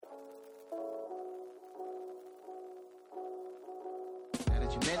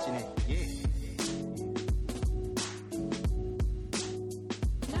that you mention it, yeah.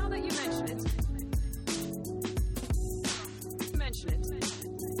 Now that you mention it. Mention it.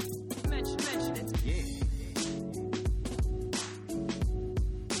 Mention it. Yeah.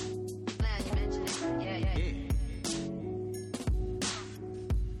 Glad you mentioned it. Yeah.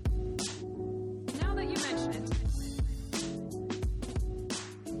 Now that you mention it.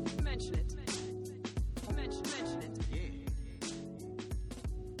 Mention it. Mention it. Yeah.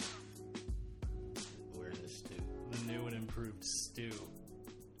 We're in the stew. The new and improved stew.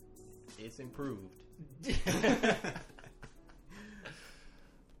 It's improved.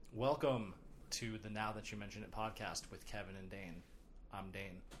 Welcome to the Now That You Mention It podcast with Kevin and Dane. I'm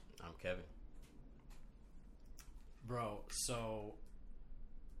Dane. I'm Kevin. Bro, so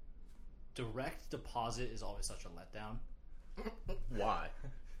direct deposit is always such a letdown. Why?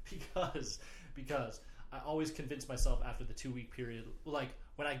 because I always convince myself after the 2-week period, like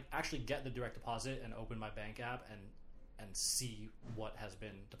when I actually get the direct deposit and open my bank app and see what has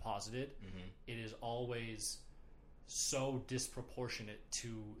been deposited, it is always so disproportionate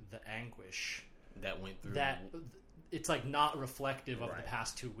to the anguish That went through. that it's like not reflective of the Right.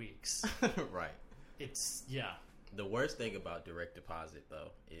 past 2 weeks. Right. It's yeah. The worst thing about direct deposit,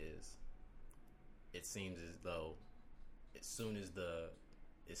 though, is it seems as though as soon as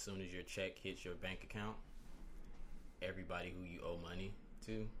your check hits your bank account, everybody who you owe money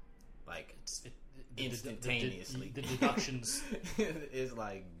to, like, instantaneously, the deductions. it's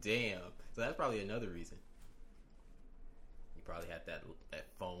like, damn. So that's probably another reason. You probably had that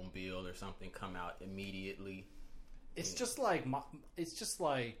phone bill or something come out immediately. It's just like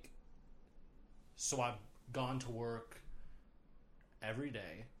so I've gone to work every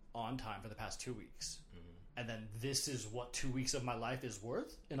day on time for the past 2 weeks. And then this is what 2 weeks of my life is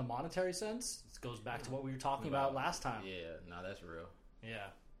worth in a monetary sense. This goes back to what we were talking about last time. Yeah, no, that's real. Yeah.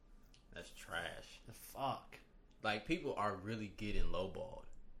 That's trash. The fuck. Like, people are really getting lowballed.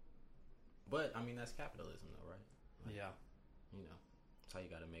 But, I mean, that's capitalism, though, right? Like, Yeah. you know, that's how you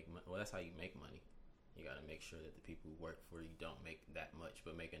gotta make money. Well, that's how you make money. You gotta make sure that the people who work for you don't make that much,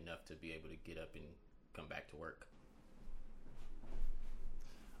 but make enough to be able to get up and come back to work.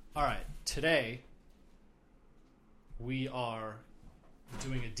 All right. Today we are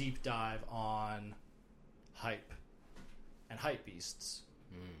doing a deep dive on hype and hype beasts.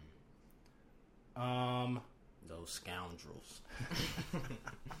 Those scoundrels.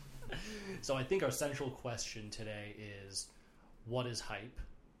 So I think our central question today is, what is hype?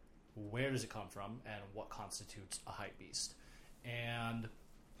 Where does it come from? And what constitutes a hype beast? And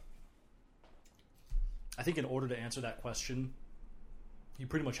I think in order to answer that question, you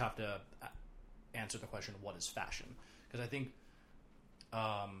pretty much have to answer the question, what is fashion? Because I think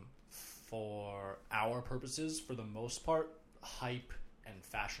for our purposes, for the most part, hype and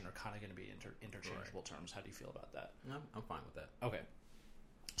fashion are kind of going to be interchangeable terms. How do you feel about that? No, I'm fine with that. Okay.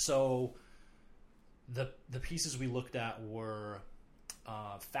 So the pieces we looked at were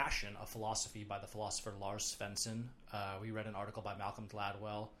Fashion, a Philosophy by the philosopher Lars Svensson. We read an article by Malcolm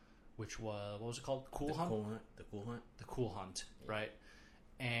Gladwell, which was, what was it called? Cool Hunt? The Cool Hunt? The Cool Hunt, right?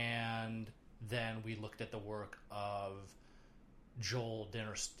 And then we looked at the work of Joel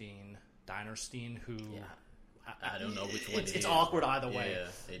Dinerstein, who... Yeah. I don't know which one it's awkward either way.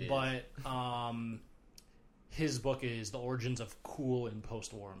 Yeah, it is. But his book is The Origins of Cool in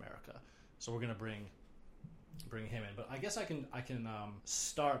Post-War America. So we're going to bring him in. But I guess I can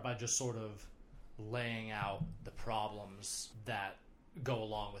start by just sort of laying out the problems that go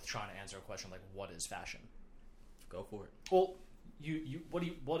along with trying to answer a question like, what is fashion? Go for it. Well,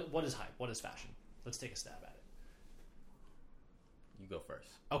 what is hype? What is fashion? Let's take a stab at it. You go first.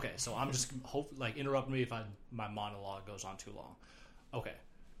 Okay, so I'm just interrupt me if my monologue goes on too long. Okay,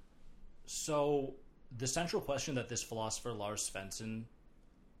 so the central question that this philosopher Lars Svensson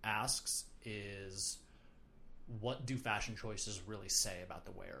asks is, what do fashion choices really say about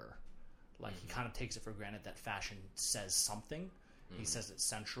the wearer? Like, he kind of takes it for granted that fashion says something. He says it's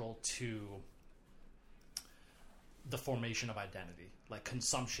central to the formation of identity. Like,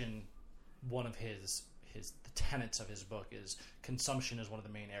 consumption, one of the tenets of his book is consumption is one of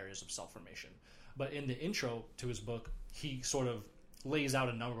the main areas of self-formation. But in the intro to his book, he sort of lays out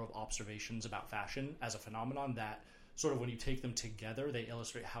a number of observations about fashion as a phenomenon that sort of, when you take them together, they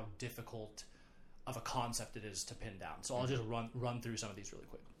illustrate how difficult of a concept it is to pin down. So I'll just run through some of these really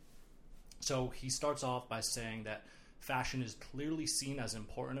quick. So he starts off by saying that fashion is clearly seen as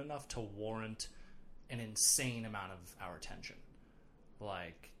important enough to warrant an insane amount of our attention.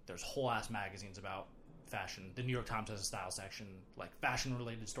 Like, there's whole ass magazines about fashion. The New York Times has a style section. Like, fashion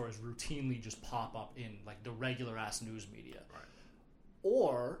related stories routinely just pop up in like the regular ass news media. Right.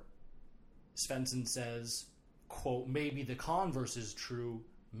 Or Svensson says, quote, maybe the converse is true.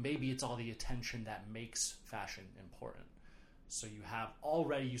 Maybe it's all the attention that makes fashion important. So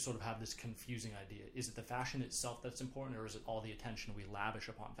you sort of have this confusing idea. Is it the fashion itself that's important, or is it all the attention we lavish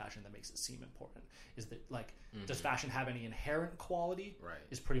upon fashion that makes it seem important? Is that does fashion have any inherent quality? Right.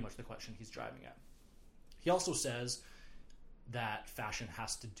 Is pretty much the question he's driving at. He also says that fashion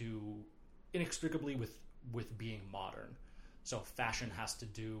has to do inextricably with being modern. So fashion has to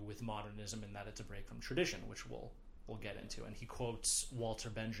do with modernism in that it's a break from tradition, which we'll get into. And he quotes Walter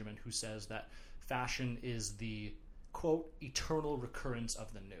Benjamin, who says that fashion is the, quote, eternal recurrence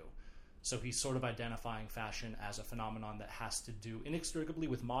of the new. So he's sort of identifying fashion as a phenomenon that has to do inextricably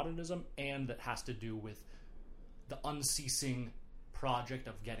with modernism and that has to do with the unceasing project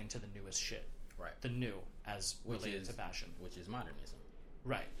of getting to the newest shit. Right. The new as related to fashion. Which is modernism.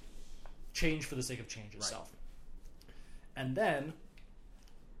 Right. Change for the sake of change itself. Right. And then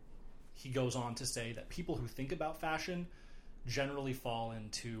he goes on to say that people who think about fashion generally fall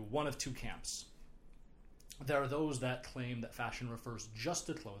into one of two camps. There are those that claim that fashion refers just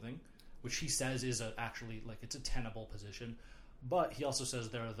to clothing, which he says is actually it's a tenable position. But he also says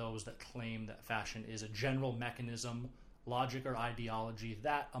there are those that claim that fashion is a general mechanism, logic, or ideology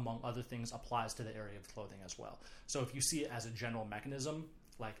that, among other things, applies to the area of clothing as well. So if you see it as a general mechanism,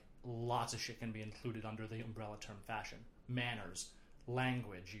 lots of shit can be included under the umbrella term fashion. Manners,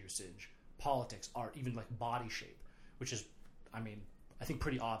 language usage, politics, art, even body shape, which is, I think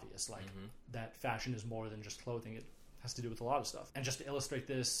pretty obvious, that fashion is more than just clothing. It has to do with a lot of stuff. And just to illustrate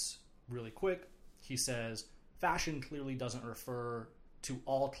this really quick, he says, fashion clearly doesn't refer to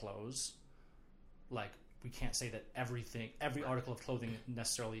all clothes. We can't say that every article of clothing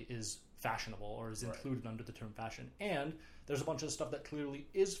necessarily is fashionable or is included under the term fashion. And there's a bunch of stuff that clearly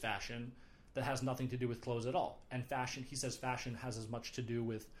is fashion that has nothing to do with clothes at all. And fashion, he says, fashion has as much to do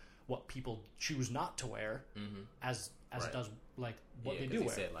with what people choose not to wear as it does what they do he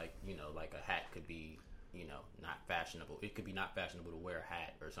wear. Said a hat could be not fashionable. It could be not fashionable to wear a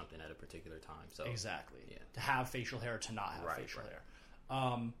hat or something at a particular time. So exactly, yeah. To have facial hair, to not have facial hair.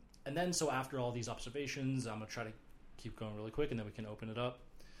 And then so after all these observations, I'm gonna try to keep going really quick, and then we can open it up.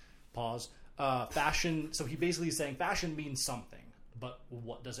 Pause. Fashion. So he basically is saying fashion means something, but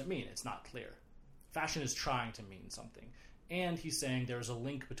what does it mean? It's not clear. Fashion is trying to mean something. And he's saying there's a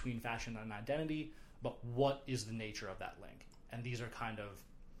link between fashion and identity, but what is the nature of that link? And these are kind of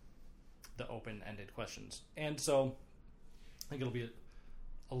the open-ended questions. And so I think it'll be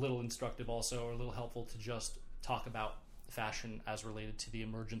a little instructive also, or a little helpful to just talk about fashion as related to the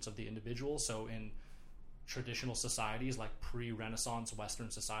emergence of the individual. So in traditional societies, pre-Renaissance Western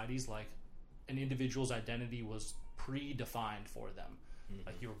societies, an individual's identity was predefined for them.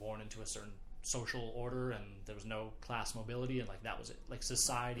 You were born into a certain social order, and there was no class mobility, and that was it.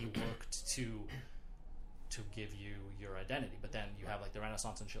 Society worked to give you your identity, but then you have the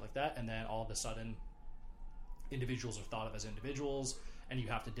Renaissance and shit like that, and then all of a sudden individuals are thought of as individuals, and you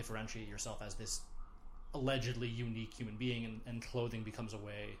have to differentiate yourself as this allegedly unique human being, and clothing becomes a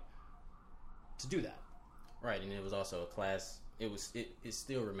way to do that. Right. And it was also a class. It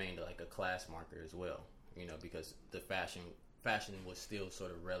still remained a class marker as well, because the fashion was still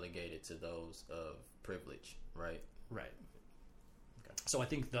sort of relegated to those of privilege, right? Right. Okay. So I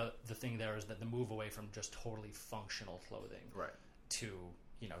think the thing there is that the move away from just totally functional clothing, right, to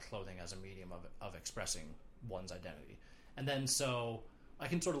clothing as a medium of expressing one's identity. And then so I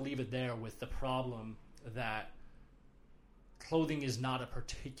can sort of leave it there with the problem that clothing is not a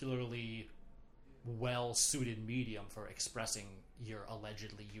particularly well-suited medium for expressing your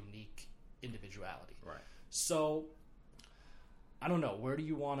allegedly unique individuality. Right. So I don't know. Where do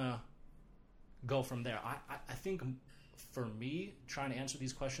you want to go from there? I think for me, trying to answer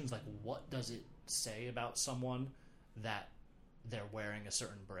these questions, what does it say about someone that they're wearing a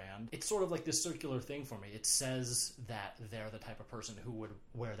certain brand? It's sort of this circular thing for me. It says that they're the type of person who would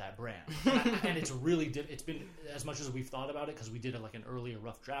wear that brand. And it's really, it's been, as much as we've thought about it, because we did an earlier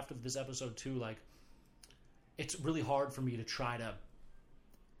rough draft of this episode too, it's really hard for me to try to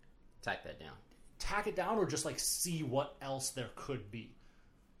tack it down or just see what else there could be.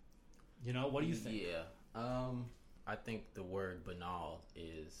 What do you think? Yeah. I think the word banal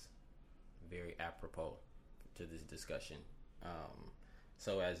is very apropos to this discussion.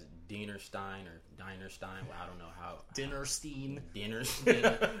 So as Dinerstein, well, I don't know how. Dinerstein,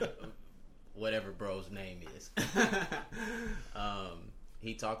 whatever bro's name is.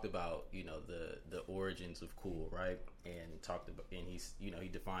 He talked about, the origins of cool, right? And he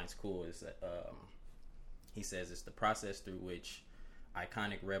defines cool as, he says it's the process through which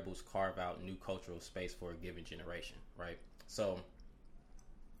iconic rebels carve out new cultural space for a given generation, right? So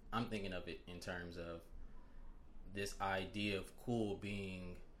I'm thinking of it in terms of this idea of cool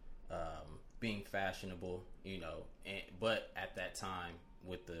being fashionable, but at that time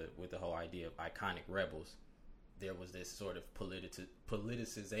with the whole idea of iconic rebels, there was this sort of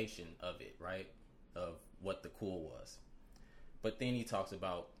politicization of it, right? Of what the cool was. But then he talks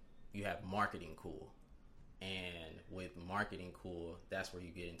about you have marketing cool. And with marketing cool, that's where you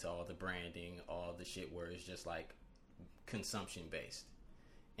get into all the branding, all the shit where it's just like consumption based.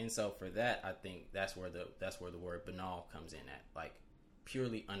 And so for that, I think that's where the word banal comes in at, like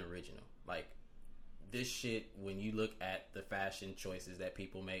purely unoriginal. Like this shit, when you look at the fashion choices that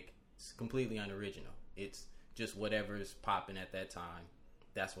people make, it's completely unoriginal. It's just whatever's popping at that time.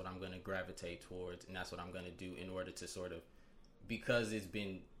 That's what I'm going to gravitate towards, and that's what I'm going to do in order to sort of, because it's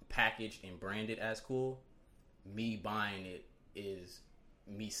been packaged and branded as cool, me buying it is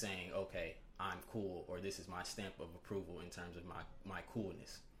me saying, okay, I'm cool, or this is my stamp of approval in terms of my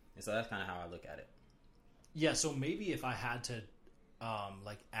coolness. And so that's kind of how I look at it. Yeah, so maybe if I had to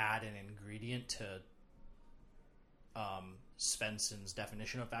add an ingredient to Svensson's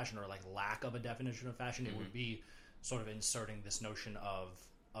definition of fashion, or like lack of a definition of fashion, it would be sort of inserting this notion of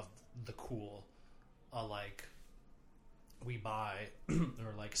the cool, like we buy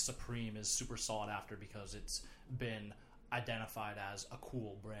or like Supreme is super sought after because it's been identified as a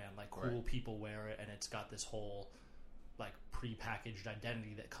cool brand, like cool people wear it, and it's got this whole like prepackaged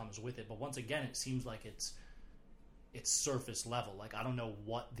identity that comes with it. But once again, it seems like it's surface level. Like I don't know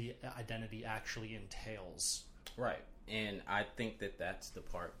what the identity actually entails. Right. And I think that that's the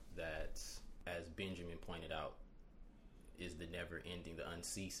part that, as Benjamin pointed out, is the never ending, the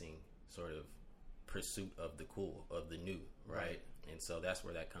unceasing sort of pursuit of the cool, of the new, right? And so that's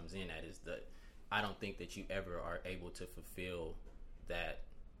where that comes in at, is that I don't think that you ever are able to fulfill that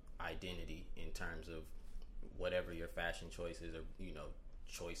identity in terms of whatever your fashion choices or,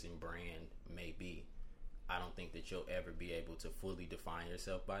 choice in brand may be. I don't think that you'll ever be able to fully define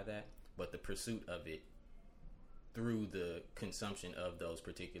yourself by that, but the pursuit of it through the consumption of those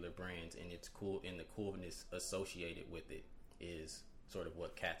particular brands and its cool and the coolness associated with it is sort of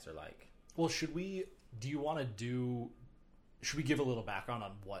what cats are like. Well, should we give a little background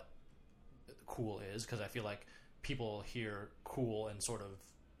on what cool is? Because I feel like people hear cool and sort of,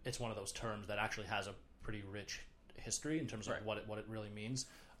 it's one of those terms that actually has a pretty rich history in terms of what it really means.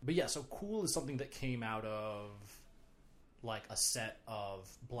 But yeah, so cool is something that came out of like a set of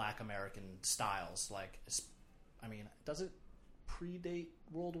Black American styles. Like, I mean, does it predate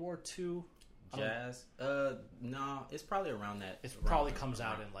World War II? Jazz? No, it's probably around that. It probably comes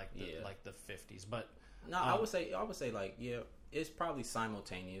out in like the 50s, but no, I would say like, yeah, it's probably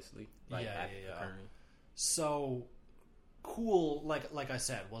simultaneously occurring. So cool, like I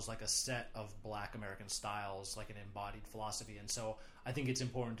said, was like a set of Black American styles, like an embodied philosophy. And so I think it's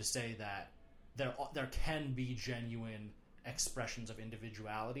important to say that there can be genuine expressions of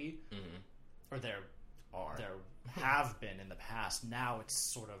individuality, or there have been in the past. Now it's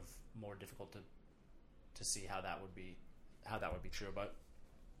sort of more difficult to see how that would be true. But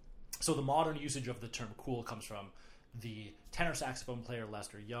so the modern usage of the term cool comes from the tenor saxophone player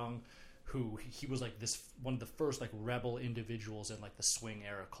Lester Young, who he was like this one of the first like rebel individuals in like the swing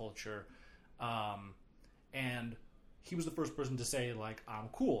era culture, and he was the first person to say like, I'm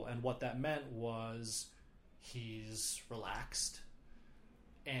cool. And what that meant was he's relaxed,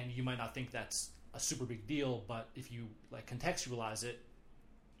 and you might not think that's a super big deal, but if you like contextualize it,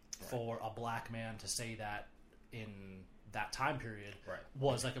 for a black man to say that in that time period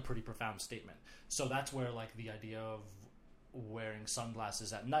was like a pretty profound statement. So that's where like the idea of wearing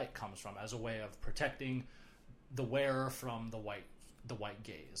sunglasses at night comes from, as a way of protecting the wearer from the white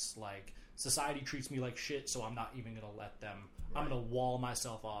gaze. Like, society treats me like shit, so I'm not even gonna let them. I'm gonna wall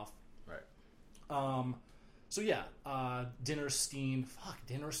myself off. So yeah, Dinnerstein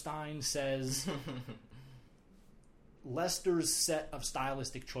says Lester's set of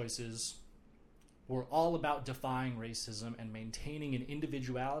stylistic choices were all about defying racism and maintaining an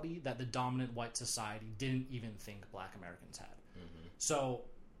individuality that the dominant white society didn't even think Black Americans had. So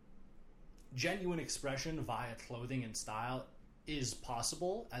genuine expression via clothing and style is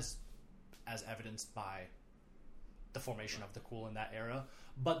possible, as evidenced by the formation of the cool in that era.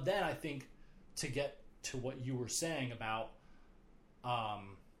 But then I think, to get to what you were saying about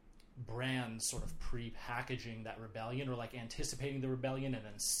brands sort of pre-packaging that rebellion, or like anticipating the rebellion and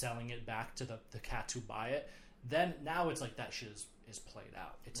then selling it back to the cats who buy it, then now it's like that shit is played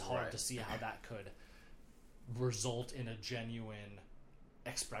out. It's hard to see how that could result in a genuine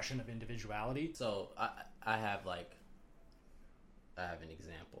expression of individuality. So I have an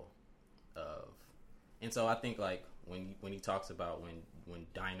example of, and so I think like when he talks about when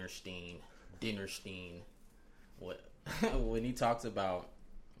Dinerstein, what when he talks about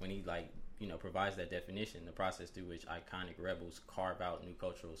when he provides that definition, the process through which iconic rebels carve out new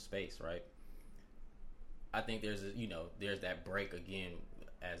cultural space, right? I think there's that break again,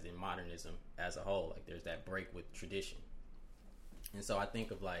 as in modernism as a whole. Like there's that break with tradition, and so I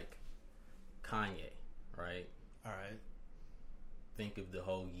think of like Kanye, right? All right. Think of the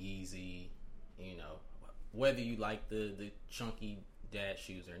whole Yeezy, whether you like the chunky dad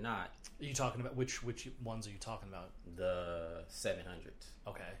shoes or not. Are you talking about which ones are you talking about? The 700s.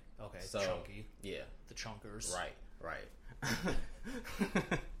 Okay. So, chunky. Yeah. The chunkers. Right.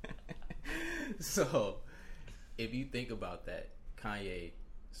 So, if you think about that, Kanye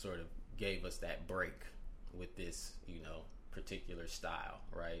sort of gave us that break with this, particular style,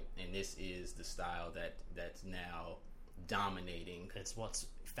 right? And this is the style that's now dominating. It's what's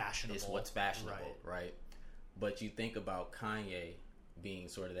fashionable. Right? But you think about Kanye being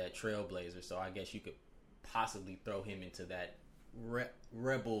sort of that trailblazer, so I guess you could possibly throw him into that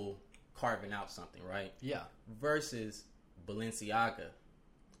rebel carving out something, right? Yeah. Versus Balenciaga,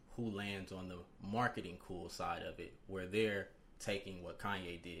 who lands on the marketing cool side of it, where they're taking what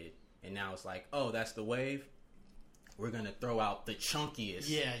Kanye did, and now it's like, oh, that's the wave. We're gonna throw out the chunkiest,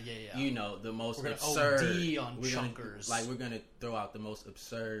 the most we're gonna absurd OD on chunkers. We're gonna throw out the most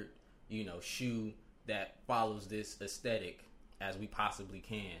absurd, shoe that follows this aesthetic as we possibly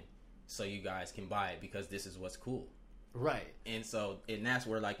can, so you guys can buy it because this is what's cool, right? And that's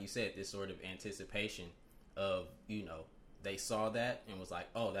where, like you said, this sort of anticipation of they saw that and was like,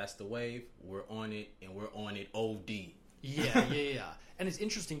 oh, that's the wave. We're on it, and we're on it OD. Yeah. And it's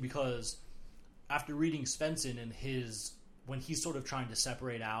interesting because after reading Svensson and when he's sort of trying to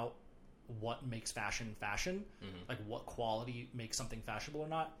separate out what makes fashion, like what quality makes something fashionable or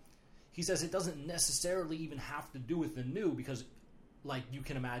not, he says it doesn't necessarily even have to do with the new, because like you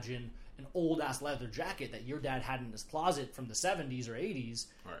can imagine an old ass leather jacket that your dad had in his closet from the 70s or 80s,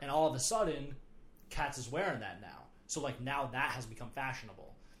 right, and all of a sudden Katz is wearing that now. So like now that has become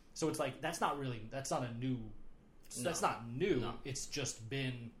fashionable. So it's like that's not new. No. It's just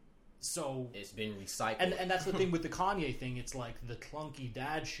been it's been recycled. And that's the thing with the Kanye thing. It's like the clunky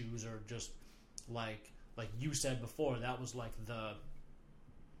dad shoes are just like you said before. That was like the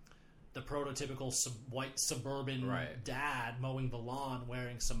prototypical white suburban dad mowing the lawn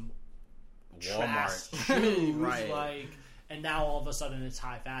wearing some trash shoes, right? And now all of a sudden it's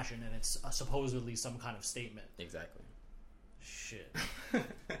high fashion and it's supposedly some kind of statement. Exactly. Shit.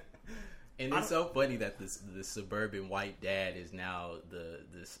 And it's so funny that the suburban white dad is now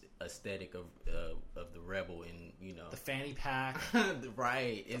this aesthetic of the rebel, in the fanny pack.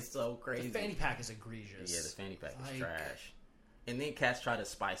 Right. It's so crazy. The fanny pack is egregious. Yeah, the fanny pack is trash. And then cats try to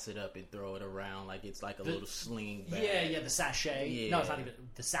spice it up and throw it around like it's like a little sling bag. Yeah, the sachet. Yeah. No, it's not even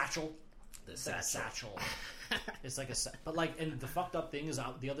the satchel. It's like a satchel. It's like but and the fucked up thing is,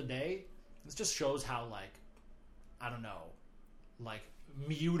 the other day, this just shows how I don't know,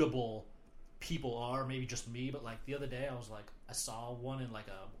 mutable people are. Maybe just me, but the other day I saw one in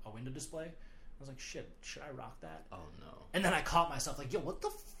a window display. I was like, shit, should I rock that? Oh no. And then I caught myself yo, what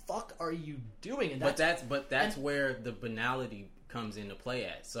the fuck are you doing? And that's where the banality comes into play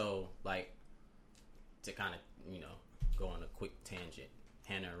at. So to kind of go on a quick tangent,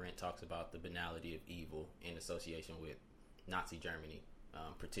 Hannah Arendt talks about the banality of evil in association with Nazi Germany,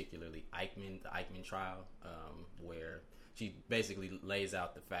 particularly Eichmann, the Eichmann trial, where she basically lays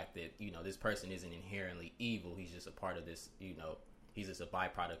out the fact that this person isn't inherently evil. He's just a part of this. He's just a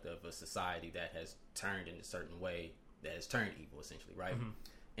byproduct of a society that has turned in a certain way that has turned evil, essentially, right? Mm-hmm.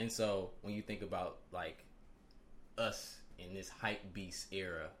 And so when you think about us in this hype beast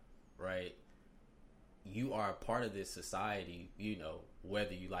era, right? You are a part of this society,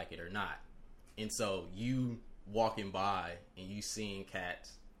 whether you like it or not. And so you walking by and you seeing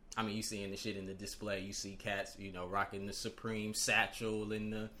cats. I mean, you seeing the shit in the display. You see cats, rocking the Supreme satchel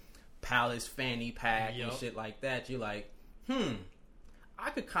and the Palace fanny pack and shit like that. You're like, I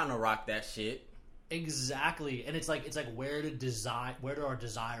could kind of rock that shit. Exactly. And it's like where do our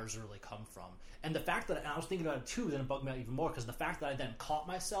desires really come from? And the fact that, and I was thinking about it too, then it bugged me out even more, because the fact that I then caught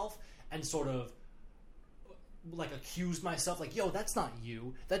myself and sort of accused myself, yo, that's not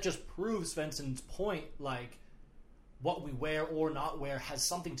you. That just proves Svensson's point, what we wear or not wear has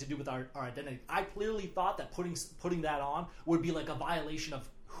something to do with our identity. I clearly thought that putting that on would be a violation of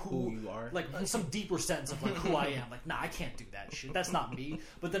who you are, some deeper sense of who I am. Nah, I can't do that shit. That's not me.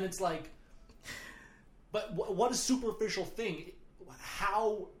 But then it's but what a superficial thing.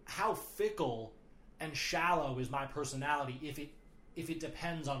 How fickle and shallow is my personality if it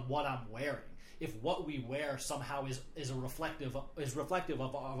depends on what I'm wearing? if what we wear somehow is reflective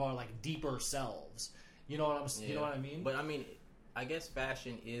of our like deeper selves. You know what you know what I mean? But I mean, I guess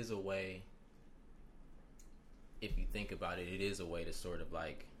fashion is a way. If you think about it, it is a way to sort of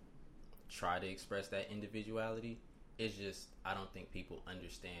like try to express that individuality. It's just I don't think people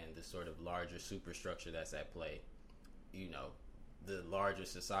understand the sort of larger superstructure that's at play. You know, the larger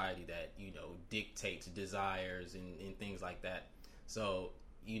society that, you know, dictates desires and things like that. So,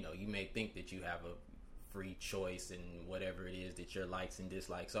 you know, you may think that you have a free choice in whatever it is that your likes and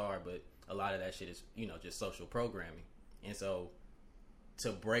dislikes are, but a lot of that shit is, you know, just social programming. And so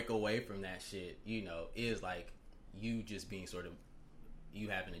to break away from that shit, you know, is like you just being sort of, you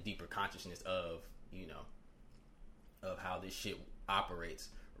having a deeper consciousness of, you know, of how this shit operates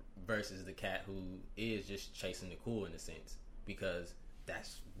versus the cat who is just chasing the cool in a sense, because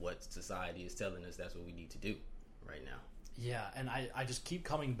that's what society is telling us that's what we need to do right now. Yeah, and I just keep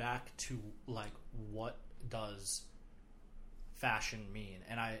coming back to like, what does fashion mean?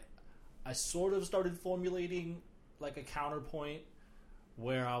 And I sort of started formulating like a counterpoint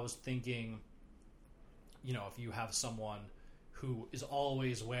where I was thinking, you know, if you have someone who is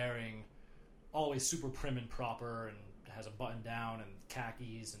always super prim and proper and has a button down and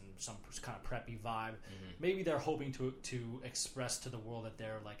khakis and some kind of preppy vibe, maybe they're hoping to express to the world that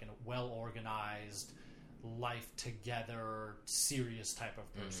they're like a well organized, life together, serious type of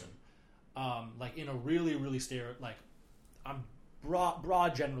person. Like in a really, really I'm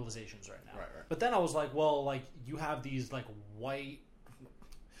broad generalizations right now. Right. But then I was like, well, like you have these like white,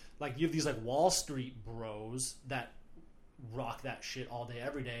 like you have these like Wall Street bros that rock that shit all day,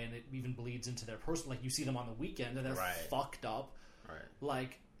 every day, and it even bleeds into their personal. Like you see them on the weekend and they're fucked up. Right.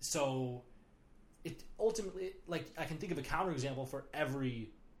 Like, so it ultimately, like I can think of a counterexample for every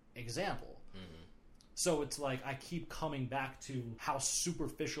example. So it's like I keep coming back to how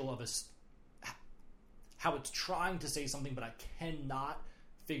superficial of how it's trying to say something, but I cannot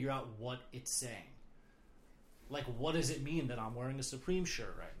figure out what it's saying. Like, what does it mean that I'm wearing a Supreme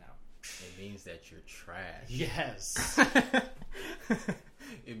shirt right now? It means that you're trash. Yes.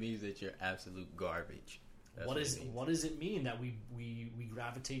 It means that you're absolute garbage. That's what does it mean that we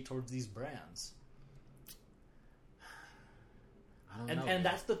gravitate towards these brands? I don't know. And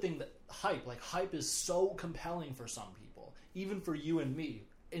that's the thing, that hype is so compelling for some people, even for you and me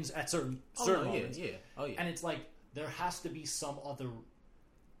at certain moments. Oh yeah. And it's like there has to be some other,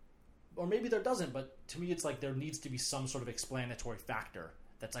 or maybe there doesn't, but to me it's like there needs to be some sort of explanatory factor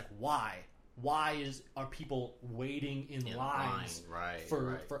that's like, why are people waiting in lines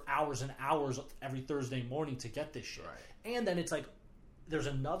for hours and hours every Thursday morning to get this shit? Right. And then it's like there's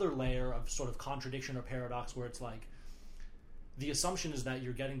another layer of sort of contradiction or paradox where it's like the assumption is that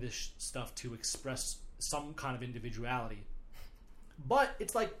you're getting this stuff to express some kind of individuality, but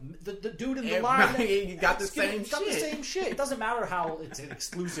it's like the dude in the line you got the same shit. It doesn't matter how it's an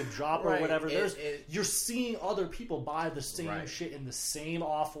exclusive drop or whatever. You're seeing other people buy the same shit in the same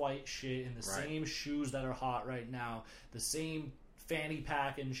off-white shit, in the same shoes that are hot right now, the same fanny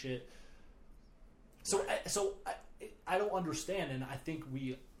pack and shit. So I don't understand, and I think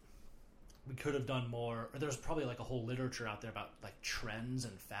we could have done more. Or there's probably like a whole literature out there about like trends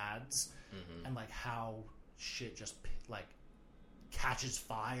and fads, and like how shit just like catches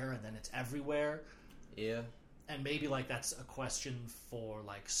fire and then it's everywhere. Yeah. And maybe like that's a question for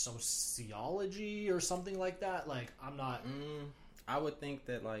like sociology or something like that. Like I'm not. I would think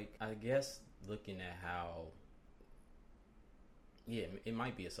that, like, I guess looking at how. Yeah, it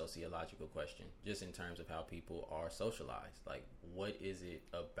might be a sociological question, just in terms of how people are socialized. Like, what is it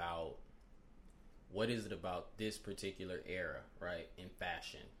about this particular era, right, in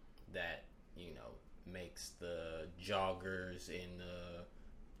fashion that, you know, makes the joggers and the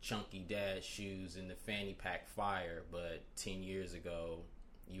chunky dad shoes and the fanny pack fire, but 10 years ago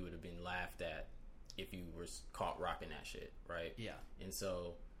you would have been laughed at if you were caught rocking that shit, right? Yeah. And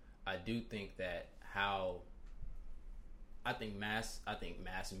so I do think that I think mass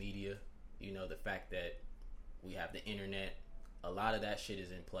media, you know, the fact that we have the internet, a lot of that shit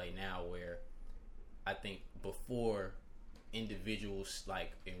is in play now, where I think before individuals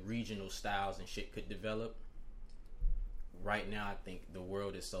like in regional styles and shit could develop, right now I think the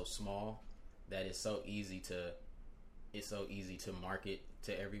world is so small that it's so easy to market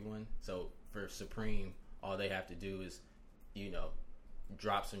to everyone. So for Supreme, all they have to do is, you know,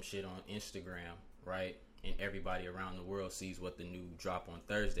 drop some shit on Instagram, right? And everybody around the world sees what the new drop on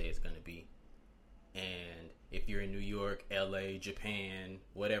Thursday is going to be. And if you're in New York, LA, Japan,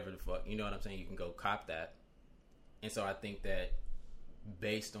 whatever the fuck, you know what I'm saying, you can go cop that. And so I think that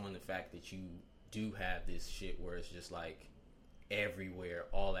based on the fact that you do have this shit where it's just like everywhere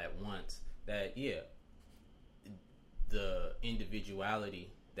all at once, that the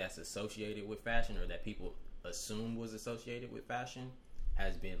individuality that's associated with fashion, or that people assume was associated with fashion,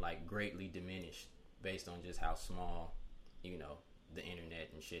 has been like greatly diminished based on just how small, you know, the internet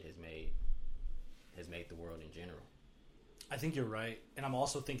and shit has made the world in general. I think you're right, and I'm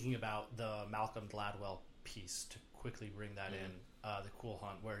also thinking about the Malcolm Gladwell piece, to quickly bring that in, the Cool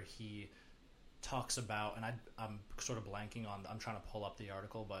Hunt, where he talks about, and I'm sort of blanking on, I'm trying to pull up the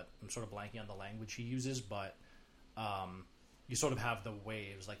article, but I'm sort of blanking on the language he uses, but you sort of have the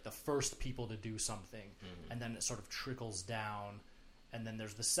waves, like the first people to do something, and then it sort of trickles down, and then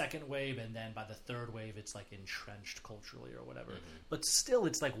there's the second wave, and then by the third wave, it's like entrenched culturally or whatever. But still,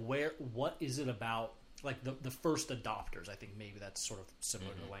 it's like, what is it about, like the first adopters? I think maybe that's sort of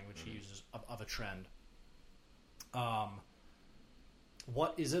similar to the language he uses of a trend.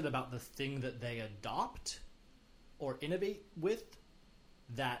 What is it about the thing that they adopt or innovate with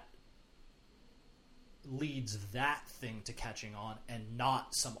that leads that thing to catching on, and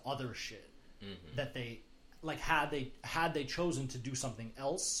not some other shit that they, like, had they chosen to do something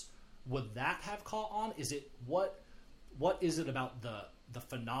else, would that have caught on? Is it what is it about the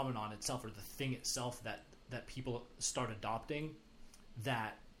phenomenon itself, or the thing itself, that people start adopting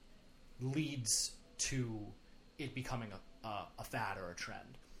that leads to it becoming a fad or a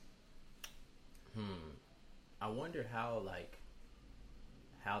trend? I wonder how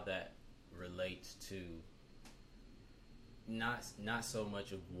that relates to not so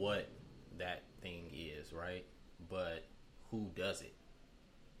much of what that thing is, right? But who does it.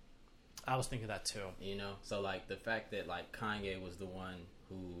 I was thinking that too. You know? So like the fact that like Kanye was the one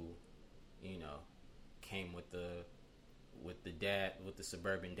who, you know, came with the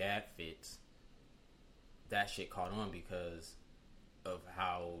suburban dad fits, that shit caught on because of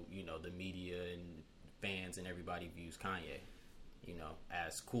how, you know, the media and fans and everybody views Kanye, you know,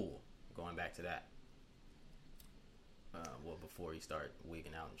 as cool. Going back to that. Well, before he started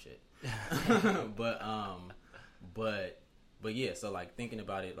wigging out and shit. But yeah, so like thinking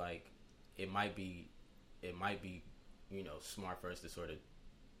about it, like it might be, you know, smart for us to sort of,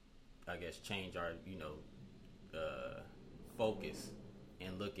 I guess, change our, you know, focus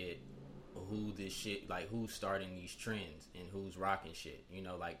and look at who this shit, like who's starting these trends and who's rocking shit. You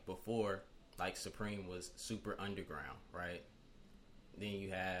know, like before, like Supreme was super underground, right? Then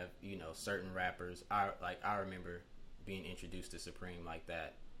you have, you know, certain rappers. I remember being introduced to Supreme like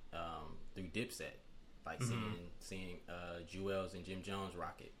that through Dipset, like seeing Jewels and Jim Jones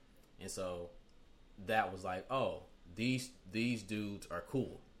rock it, and so that was like, oh, these dudes are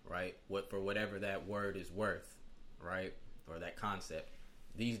cool, right? For whatever that word is worth, right, or that concept,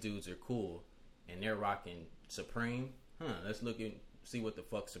 these dudes are cool, and they're rocking Supreme. Let's look and see what the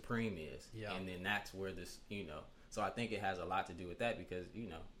fuck Supreme is, and then that's where this, you know. So I think it has a lot to do with that, because, you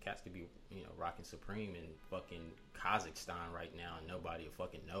know, cats could be, you know, rocking Supreme in fucking Kazakhstan right now and nobody will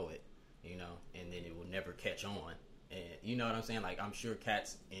fucking know it, you know, and then it will never catch on. And you know what I'm saying? Like, I'm sure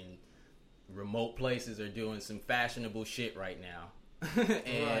cats in remote places are doing some fashionable shit right now.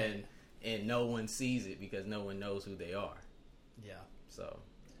 And no one sees it because no one knows who they are. Yeah. So.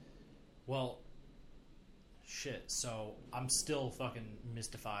 Well, shit. So I'm still fucking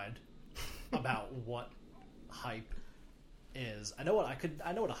mystified about what hype is. I know what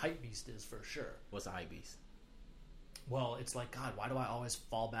a hype beast is for sure. What's a hype beast? Well, it's like, God, why do I always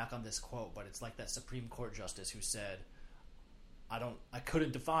fall back on this quote? But it's like that Supreme Court justice who said, I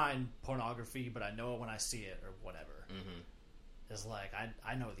couldn't define pornography, but I know it when I see it, or whatever. It's like,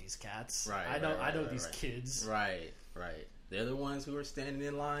 I know these cats. Right. I know these kids. Right. They're the ones who are standing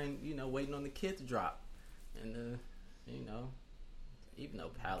in line, you know, waiting on the kid to drop. And, you know, even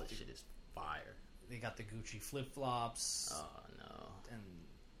though palette shit is fire. They got the Gucci flip-flops. Oh, no. And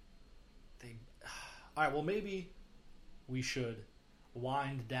they... Alright, well, maybe we should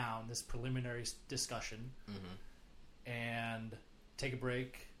wind down this preliminary discussion and take a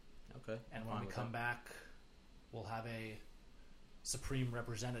break. Okay. And when we come back, we'll have a Supreme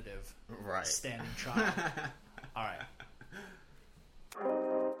representative standing trial. Alright.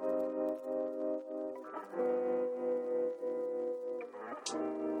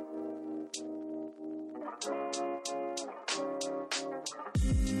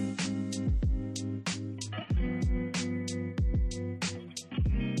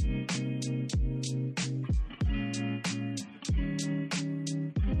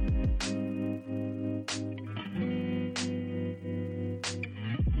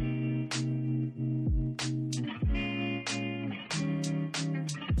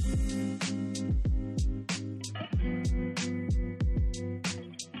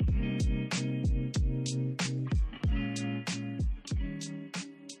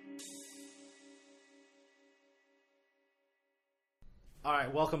 All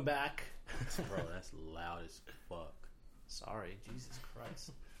right, welcome back. Bro, that's loud as fuck. Sorry, Jesus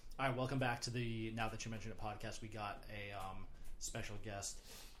Christ. All right, welcome back to the Now That You Mention It podcast. We got a special guest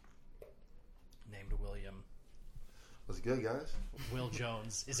named William. What's good, guys? Will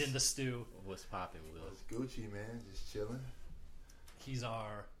Jones is in the stew. What's popping, Will? What's Gucci, man? Just chilling. He's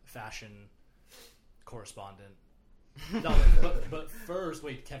our fashion correspondent. No, but first,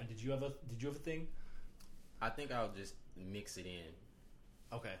 wait, Kevin, did you have a thing? I think I'll just mix it in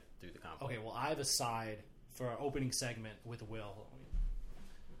Okay. through the combo. Okay, well, I have a side for our opening segment with Will.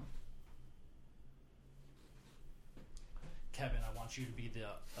 Kevin, I want you to be the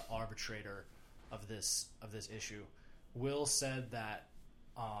arbitrator of this issue. Will said that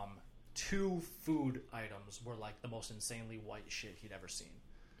 2 food items were like the most insanely white shit he'd ever seen.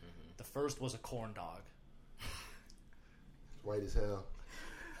 Mm-hmm. The first was a corn dog. White as hell.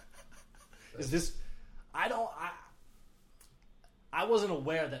 Is this? I wasn't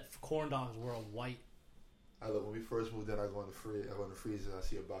aware that corn dogs were a white. I look, when we first moved in, I go in the freezer. I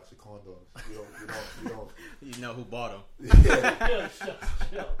see a box of corn dogs. You don't. You know who bought them? Yeah.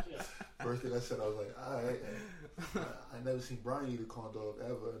 Yeah. First thing I said, I was like, all right. I never seen Brian eat a corn dog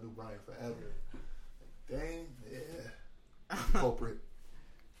ever. I knew Brian forever. Dang, yeah. Culprit.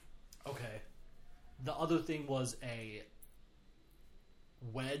 Okay. The other thing was a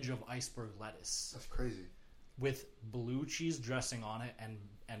wedge of iceberg lettuce That's crazy. with blue cheese dressing on it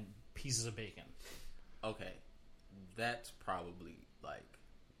and pieces of bacon. Okay, that's probably like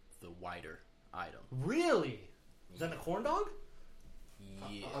the whiter item. Really? Than a corn dog?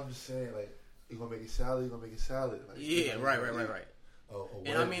 Yeah, I'm just saying, like, you gonna make a salad, Like, yeah, right. A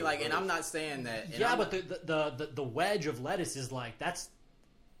And I wedge mean, of like, and I'm lettuce. not saying that. And Yeah, I'm but the wedge of lettuce is like that's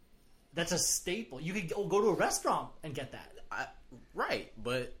a staple. You could go to a restaurant and get that. right,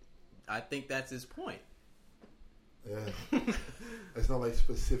 but I think that's his point. Yeah. It's not like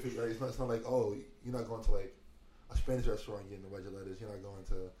specific. Right? It's not like, oh, you're not going to like a Spanish restaurant getting a wedge of lettuce. You're not going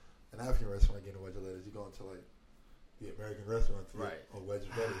to an African restaurant getting a wedge of lettuce. You're going to like the American restaurant to Right. get a wedge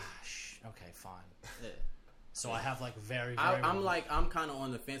of lettuce. Okay, fine. Yeah. So I have like very I'm kind of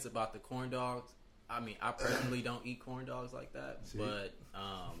on the fence about the corn dogs. I mean, I personally don't eat corn dogs like that, See? but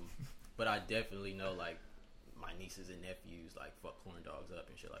I definitely know like my nieces and nephews like fuck corn dogs up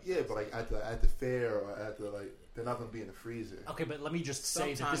and shit like Yeah, that. but like at the fair or at the like, they're not going to be in the freezer. Okay, but let me just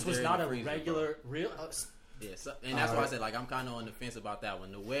say that Sometimes this was they're in not the a freezer, regular real. Yeah, so, and that's why I Alright. said like I'm kind of on the fence about that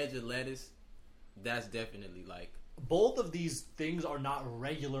one. The wedge of lettuce, that's definitely like Both of these things are not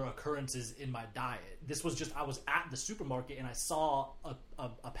regular occurrences in my diet. This was just I was at the supermarket and I saw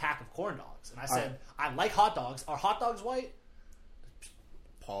a pack of corn dogs and I said I like hot dogs. Are hot dogs white?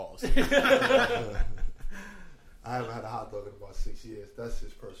 pause. I haven't had a hot dog in about 6 years. That's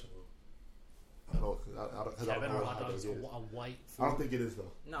just personal. I don't know. Cause I Kevin, don't know are what hot dogs a is. white food? I don't think it is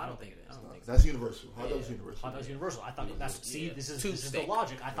though. No, I don't think it is. I don't think so. That's universal. Hot Yeah. dogs universal. Hot dogs universal. I thought that's see. Yeah. This is Tube the steak.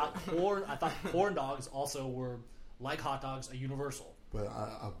 logic. I thought corn dogs also were like hot dogs a universal. But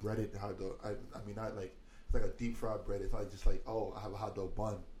a breaded hot dog. I mean, not like it's like a deep fried bread. It's not just like, oh, I have a hot dog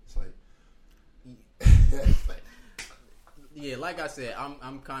bun. It's like, it's like Yeah, like I said,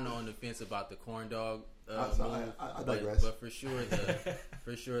 I'm kind of on the fence about the corn dog. I but, digress. but for sure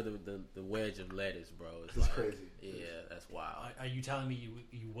the wedge of lettuce, bro, is It's like crazy. Yeah, that's wild. Are you telling me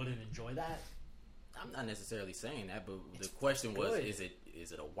you wouldn't enjoy that? I'm not necessarily saying that, but the question was, good. is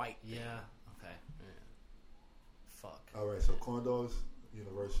it a white thing? Yeah. Okay. Fuck. all right. So corn dogs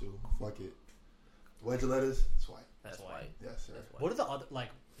universal. Fuck it. Wedge of lettuce. It's white. That's That's white. Yes, sir. That's white. What are the other like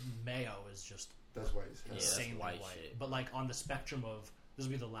mayo is just That's white. Yeah, that's insanely white white. shit. But like on the spectrum of this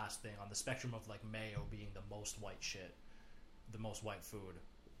will be the last thing on the spectrum of like mayo being the most white shit, the most white food.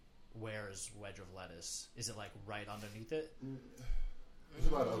 Where is wedge of lettuce? Is it like right underneath it?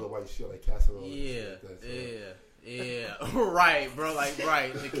 There's a lot of other white shit like casserole. and Yeah, shit like that, so. yeah. Right, bro. Like,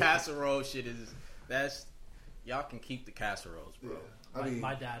 right. The casserole shit is that's y'all can keep the casseroles, bro. Yeah. I mean,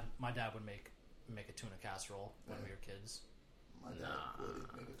 my dad would make a tuna casserole when we were kids. my dad Nah. would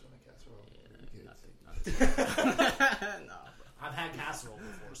make a tuna casserole. Yeah, nothing. Nah, bro. I've had casserole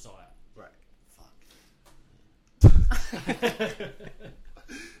before, so Right. fuck.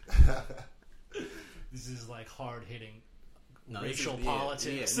 This is like hard hitting No, this racial is- yeah,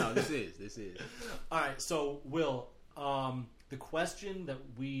 politics. Yeah, no, this is. All right, so Will, the question that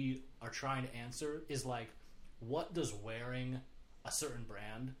we are trying to answer is like, what does wearing a certain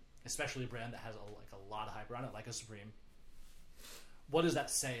brand, especially a brand that has a lot of hype around it, like a Supreme, what does that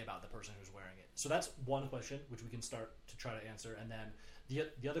say about the person who's wearing it? So that's one question, which we can start to try to answer, and then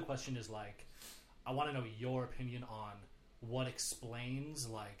the other question is like, I want to know your opinion on what explains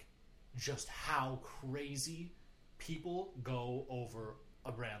like just how crazy people go over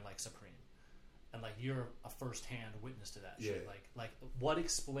a brand like Supreme, and like you're a first-hand witness to that shit. Yeah. Like what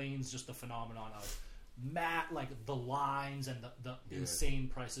explains just the phenomenon of like the lines and the insane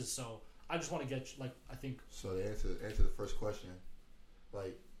prices? So I just want to get like I think. So to answer the first question,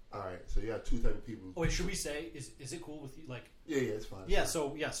 like, all right, so you have two type of people. Oh wait, should we say is it cool with you? Like, Yeah, it's fine. yeah.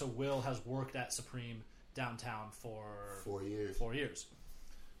 So Will has worked at Supreme downtown for 4 years. 4 years.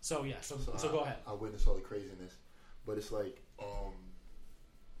 So yeah, so go ahead. I witnessed all the craziness, but it's like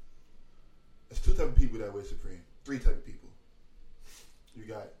it's two type of people that wear Supreme. Three type of people. You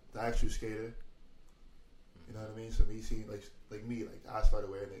got the actual skater. You know what I mean? So me seeing like me, like I started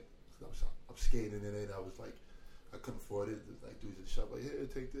wearing it. I'm skating in it. I was like, I couldn't afford it. Like dudes at the shop, like, here,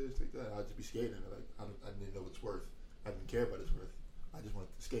 take this, take that. I'd just be skating. Like I didn't know what it's worth. I didn't care about its worth. I just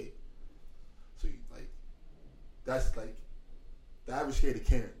wanted to skate. So that's like the average skater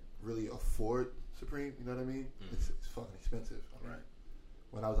can't really afford Supreme. You know what I mean? Mm. It's fucking expensive. All right.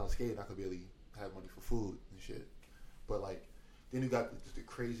 When I was out skating, I could barely have money for food and shit. But like, then you got just a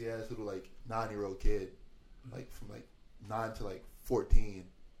crazy ass little like 9-year-old kid, like from like 9 to like 14,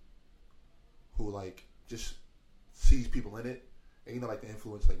 who like just sees people in it, and you know like the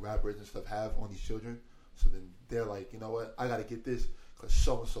influence like rappers and stuff have on these children. So then they're like, you know what, I gotta get this because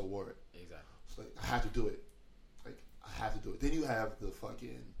so and so wore it. Exactly. So like I have to do it. Like I have to do it. Then you have the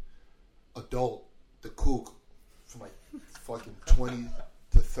fucking adult, the kook from like fucking 20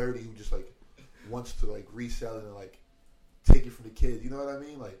 to 30 who just like wants to like resell it and like take it from the kids. You know what I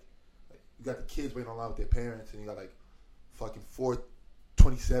mean? Like you got the kids waiting online with their parents, and you got like fucking 4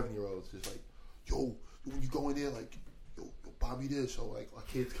 27-year-olds just like, yo, when you go in there, like, yo, buy me this. So like our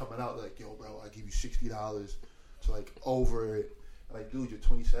kids coming out like, yo, bro, I give you $60 to like over it. And, like, dude, you're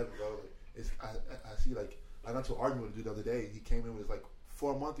 27, bro. Like, it's I see like I got into an argument with a dude the other day. He came in with his like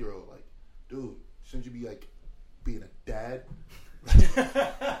 4-month-old. Like, dude, shouldn't you be like being a dad?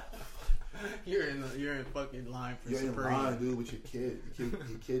 You're in fucking line for You're Supreme. in line, dude, with your kid. Your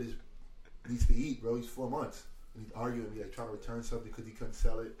kid needs to eat, bro. He's 4 months. And he's arguing with me, like trying to return something because he couldn't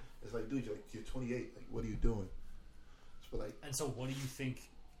sell it. It's like, dude, you're 28. Like, what are you doing? But like, And so, what do you think?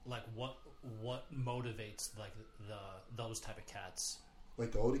 Like, what motivates like those type of cats?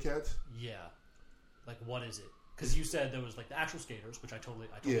 like the older cats. Yeah, like what is it? Because you said there was like the actual skaters, which I totally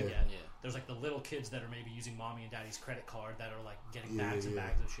Yeah. get. Yeah. There's like the little kids that are maybe using mommy and daddy's credit card that are like getting Yeah, bags and yeah.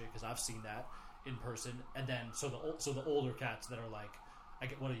 bags of shit. Because I've seen that in person. And then so the older cats that are like,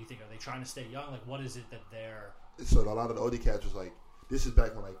 what do you think? Are they trying to stay young? Like, what is it that they're? So a lot of the older cats was like, this is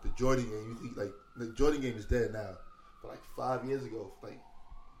back when like the Jordan game. You think, like the Jordan game is dead now, but like 5 years ago, like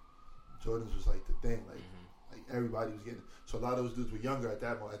Jordans was like the thing. Like like everybody was getting. So a lot of those dudes were younger at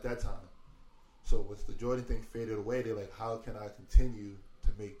that time. So once the Jordan thing faded away, they're like, how can I continue to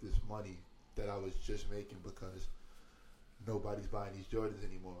make this money that I was just making because nobody's buying these Jordans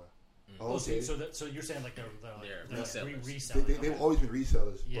anymore? Oh, Okay. so you're saying like they're resellers. reselling. They've okay. always been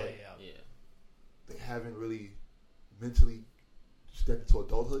resellers, Yeah, but yeah. Yeah. they haven't really mentally stepped into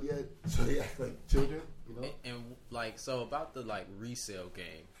adulthood yet. So they act like children, you know? And like, so about the like resale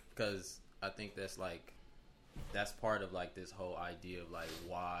game, because I think that's part of like this whole idea of like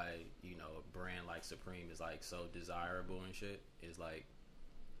why, you know, a brand like Supreme is like so desirable and shit, is like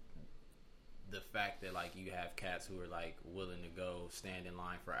the fact that like you have cats who are like willing to go stand in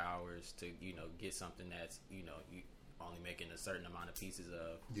line for hours to, you know, get something that's, you know, you only making a certain amount of pieces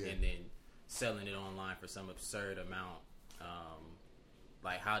of, Yeah. and then selling it online for some absurd amount.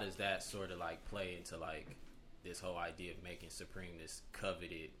 Like, how does that sort of like play into like this whole idea of making Supreme this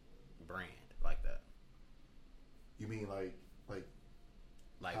coveted brand like that? You mean like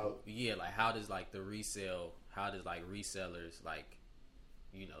How does like the resale, how does like resellers like,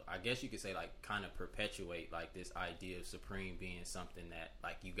 you know, I guess you could say like kind of perpetuate like this idea of Supreme being something that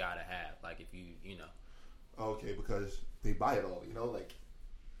like you gotta have, like if you know. okay, because they buy it all, you know, like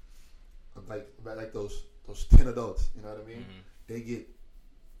those 10 adults, you know what I mean? Mm-hmm. They get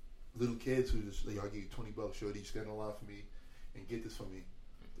little kids who just like, I'll give you $20, shorty, stand in line for me and get this for me.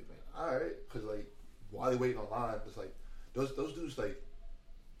 They're like, all right, because like while they're waiting online, it's like those dudes like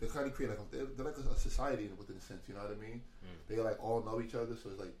they kind of create like they're like a society within a sense, you know what I mean? They like all know each other, so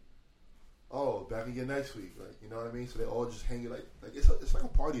it's like, oh, back again next week, like, you know what I mean? So they all just hanging like it's like a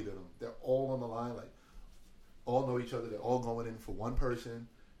party to them. They're all on the line, like all know each other. They're all going in for one person.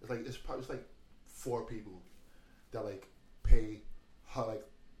 It's probably like 4 people that like pay like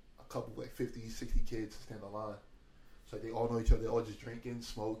a couple like 50, 60 kids to stand in line. So like, they all know each other. They're all just drinking,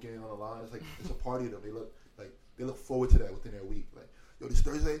 smoking on the line. It's like it's a party to them. They look forward to that within their week. Like, yo, this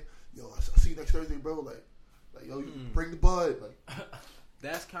Thursday, yo, I'll see you next Thursday, bro. Like yo, you bring the bud. Like,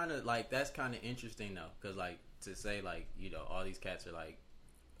 that's kind of interesting though, because like to say like all these cats are like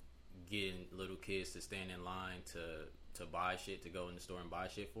getting little kids to stand in line to buy shit, to go in the store and buy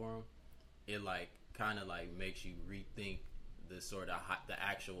shit for them. It like kind of like makes you rethink the sort of the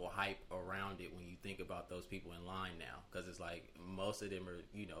actual hype around it when you think about those people in line now, because it's like most of them are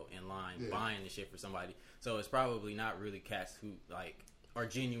in line buying the shit for somebody, so it's probably not really cats who like are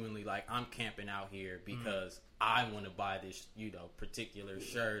genuinely like, I'm camping out here because I want to buy this particular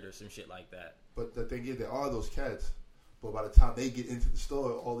shirt or some shit like that. But the thing is, there are those cats, but by the time they get into the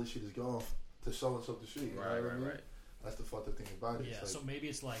store, all this shit is gone to someone up the street. Right. That's the fucked up thing about it. Yeah, like, so maybe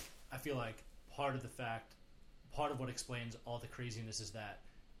it's like, I feel like part of what explains all the craziness is that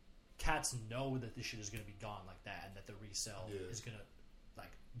cats know that this shit is going to be gone like that, and that the resale is going to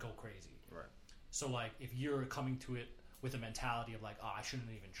like go crazy. Right. So like, if you're coming to it with a mentality of like, oh, I shouldn't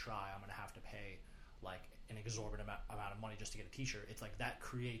even try, I'm going to have to pay like an exorbitant amount of money just to get a t-shirt, it's like that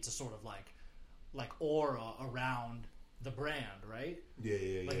creates a sort of like aura around the brand, right?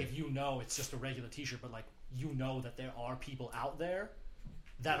 Yeah. Like if it's just a regular t-shirt, but like that there are people out there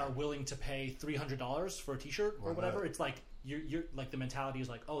that are willing to pay $300 for a t-shirt or whatever. It's like you're like, the mentality is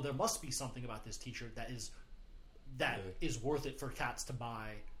like, oh, there must be something about this t-shirt that is worth it for cats to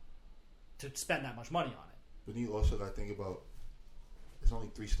buy, to spend that much money on it. But you also got to think about, there's only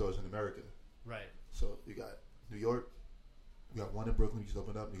 3 stores in America. Right. So you got New York, you got one in Brooklyn, just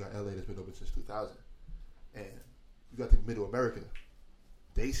opened up. You got LA that's been open since 2000, and you got the Middle America.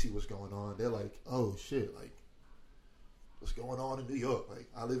 They see what's going on. They're like, oh shit, like, what's going on in New York? Like,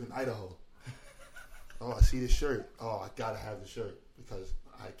 I live in Idaho. Oh, I see this shirt. Oh, I gotta have the shirt because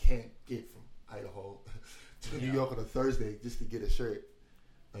I can't get from Idaho to New York on a Thursday just to get a shirt.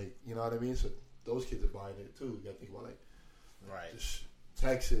 Like, you know what I mean? So those kids are buying it too. You gotta think about like, just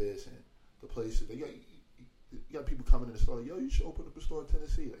Texas and the places. You got people coming in the store like, yo, you should open up a store in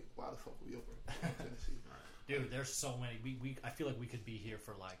Tennessee. Like, why the fuck would we open up in Tennessee? Dude, there's so many. I feel like we could be here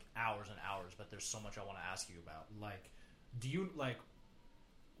for like hours and hours, but there's so much I want to ask you about. Like, do you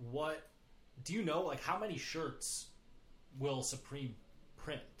know like how many shirts will Supreme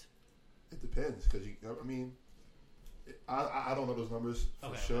print? It depends, because I mean, I don't know those numbers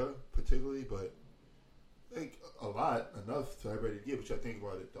for sure, okay. particularly, but like a lot, enough for everybody to get. But you gotta think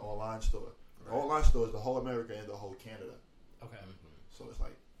about it, the online store. The online store is the whole America and the whole Canada. Okay. So it's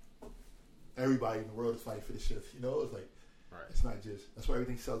like everybody in the world is fighting for this shit. It's like, it's not just, that's why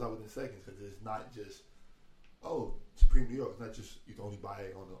everything sells out within seconds, because it's not just, oh, Supreme New York. It's not just you can only buy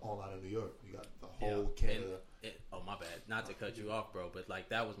it on the online in New York. You got the whole Canada. Oh, my bad. Not to cut you off, bro, but like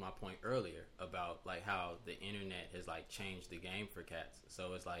that was my point earlier about like how the internet has like changed the game for cats.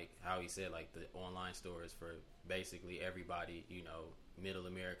 So it's like how he said, like the online store is for basically everybody, Middle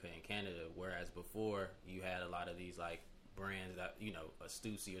America and Canada, whereas before you had a lot of these like brands that a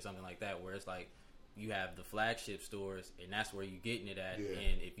Stussy or something like that, where it's like you have the flagship stores and that's where you're getting it at,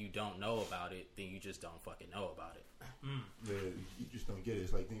 and if you don't know about it, then you just don't fucking know about it. Yeah, you just don't get it.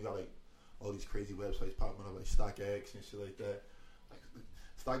 It's like, then you got like all these crazy websites popping up like StockX and shit like that. Like,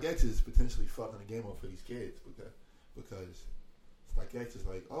 StockX is potentially fucking the game up for these kids because StockX is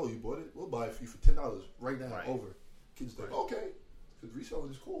like, oh, you bought it? We'll buy it for you for $10 right now, over. Kids like, okay, because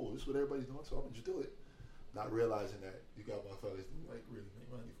reselling is cool. This is what everybody's doing, so I'm gonna just do it. Not realizing that you got motherfuckers who like really make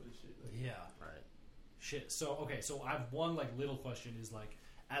money for this shit. Like, Shit. So okay, so I have one like little question is like,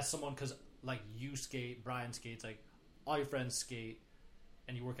 as someone, because like you skate, Brian skates, like all your friends skate,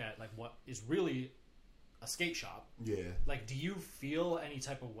 and you work at like what is really a skate shop. Yeah. Like, do you feel any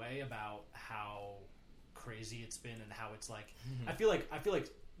type of way about how crazy it's been and how it's like? I feel like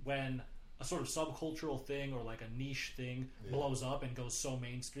when a sort of subcultural thing or like a niche thing blows up and goes so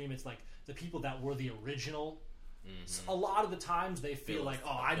mainstream, it's like the people that were the original. A lot of the times they feel like,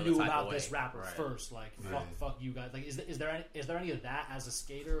 oh, I knew about this rapper first. Like, fuck you guys. Like, is there any of that as a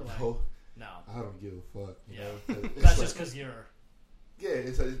skater? Like, no. I don't give a fuck. You know? That's like, just because you're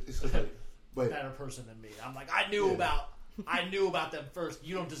it's just like, but a better person than me. I'm like, I knew about them first.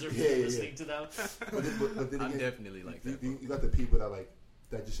 You don't deserve to be listening to them. But then I'm again, definitely like that. You got the people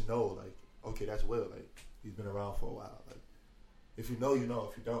that just know, like, okay, that's Will. Like, he's been around for a while. Like, if you know, you know.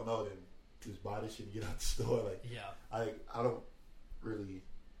 If you don't know, then just buy this shit and get out the store. Like, I don't really,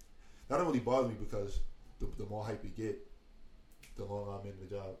 that don't really bother me, because the more hype you get, the longer I'm in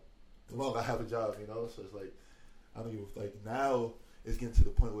the job, the longer I have a job, So it's like, I don't even, like, now it's getting to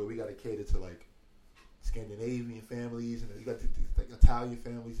the point where we got to cater to like Scandinavian families, and you got the Italian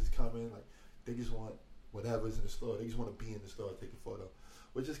families is coming. Like, they just want whatever's in the store. They just want to be in the store and take a photo,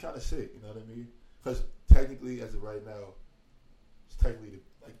 which is kind of sick. You know what I mean? Because technically, as of right now, it's technically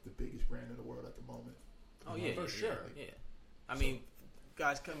the biggest brand in the world at the moment. For sure. Yeah. I mean,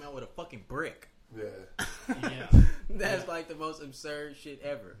 guys come out with a fucking brick. Yeah. Yeah. That's like the most absurd shit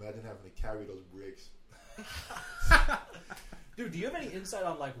ever. Imagine having to carry those bricks. Dude, do you have any insight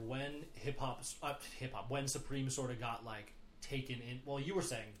on like when when Supreme sort of got like taken in? Well, you were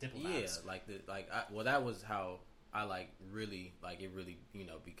saying diplomats. Yeah, that was how I really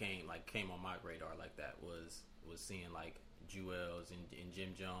became came on my radar like that was seeing like Jewels and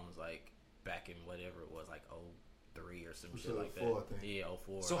Jim Jones back in whatever it was 03 or some shit like that. 04, I think. Yeah,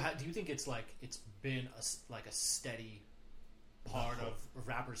 04. So do you think it's been a steady part of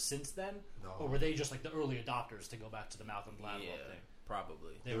rappers since then? No. Or were they just like the early adopters, to go back to the Malcolm Gladwell thing?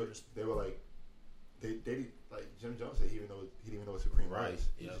 Probably. They were Jim Jones said he didn't even know what Supreme Right. was.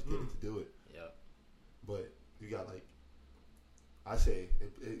 He just did it to do it. Yeah. But you got I say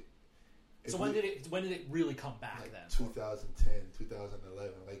it. So when did it really come back then? 2010,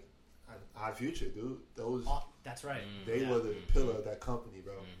 2011, Odd Future, dude. Those that's right. they were the pillar of that company,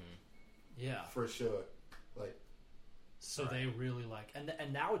 bro. Yeah. For sure. So they really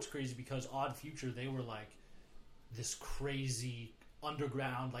and now it's crazy because Odd Future, they were this crazy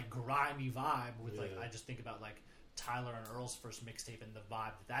underground grimy vibe with I just think about Tyler and Earl's first mixtape and the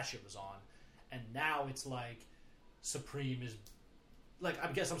vibe that shit was on, and now it's Supreme is I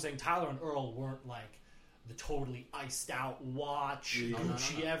guess I'm saying Tyler and Earl weren't the totally iced out watch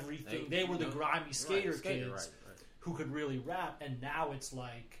Gucci everything. They were the grimy skater kids who could really rap, and now it's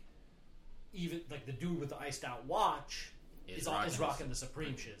even the dude with the iced out watch is rocking the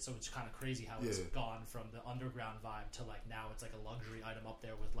Supreme shit. So it's kind of crazy how it's gone from the underground vibe to now it's a luxury item up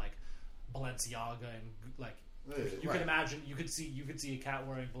there with Balenciaga and you can imagine you could see a cat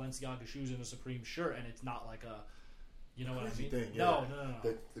wearing Balenciaga shoes and a Supreme shirt, and it's not you know what I mean? Thing, No.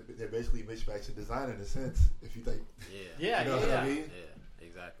 They're basically mismatched in design in a sense. If you think, yeah, you know what I mean? Yeah,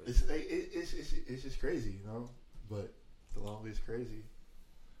 exactly. It's just crazy, you know. But the longer it's crazy,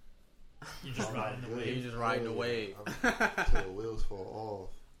 you're just riding the wave. You're just riding the wave till the wheels fall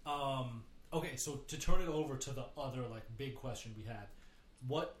off. Okay, so to turn it over to the other big question we had,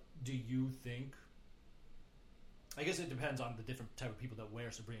 what do you think? I guess it depends on the different type of people that wear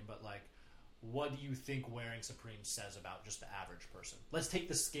Supreme, but what do you think wearing Supreme says about just the average person? Let's take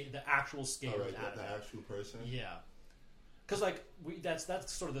the actual skaters out of the it. actual person. Yeah, because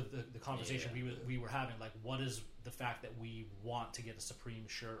that's sort of the conversation we were having. What is the fact that we want to get a Supreme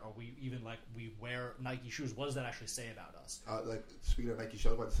shirt, or we even we wear Nike shoes? What does that actually say about us? Speaking of Nike shoes, I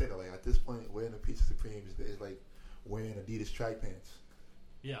was about to say that at this point, wearing a piece of Supreme is wearing Adidas track pants.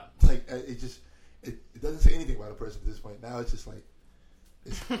 Yeah, it doesn't say anything about a person at this point. Now it's just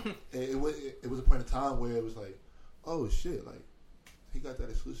it was a point in time where it was oh shit, he got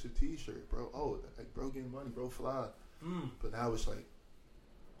that exclusive T-shirt, bro. Oh, bro getting money, bro fly. But now it's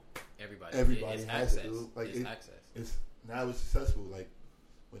everybody it's has access. it, dude. It's access. It's now it's successful.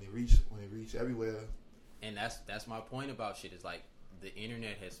 When it reach everywhere. And that's my point about shit. Is the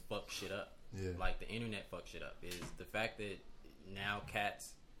internet has fucked shit up. Yeah. The internet fucked shit up. Is the fact that now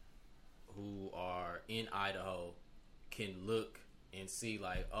cats who are in Idaho can look and see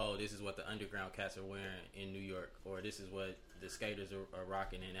oh, this is what the underground cats are wearing in New York, or this is what the skaters are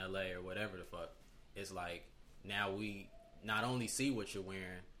rocking in LA, or whatever the fuck. It's now we not only see what you're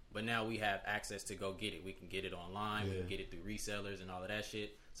wearing, but now we have access to go get it. We can get it online. We can get it through resellers and all of that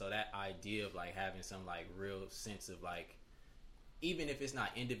shit. So that idea of having some real sense of even if it's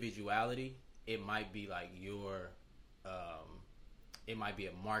not individuality, it might be your it might be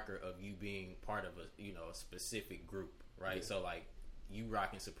a marker of you being part of a specific group, right? Yeah. So you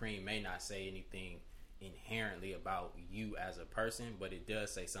rocking Supreme may not say anything inherently about you as a person, but it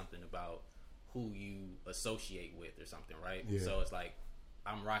does say something about who you associate with or something, right? Yeah. So it's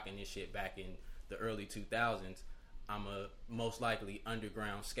I'm rocking this shit back in the early 2000s. I'm a most likely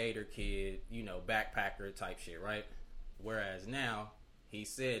underground skater kid, backpacker type shit, right? Whereas now, he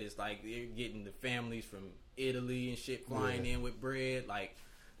said it's they're getting the families from Italy and shit flying in with bread.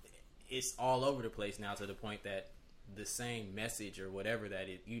 It's all over the place now, to the point that the same message or whatever that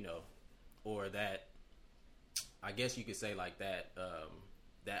it, or that, I guess you could say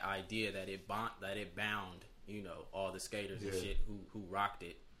that idea that it bound, all the skaters and shit who rocked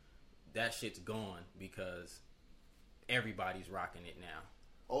it, that shit's gone because everybody's rocking it now.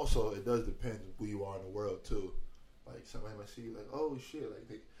 Also, it does depend who you are in the world too. Somebody might see you oh shit,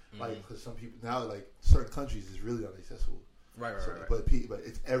 because some people now certain countries is really inaccessible. Right. But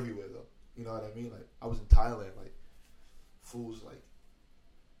it's everywhere though. You know what I mean? I was in Thailand, fools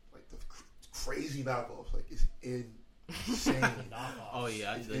the crazy knockoffs. It's insane. Oh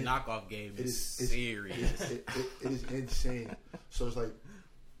yeah, the knockoff game is serious. It is insane. So it's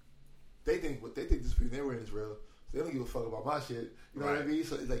they think this Supreme they were in is real. They don't give a fuck about my shit. You know what I Right. mean?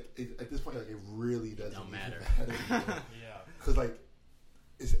 So it's like at this point, like it really doesn't don't even matter. Yeah. Because like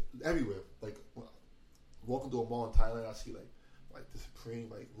it's everywhere. Like walking to a mall in Thailand, I see like the Supreme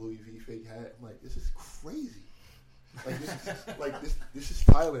like Louis V fake hat. I'm like, this is crazy. Like this is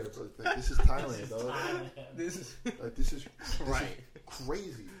Thailand, bro. Like, this is Thailand, dog. This is Like this is right.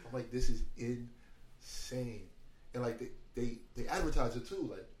 crazy. I'm like, this is insane. And like they advertise it too.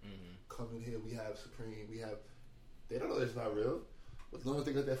 Like, come in here, we have Supreme, we have. They don't know it's not real. But as long as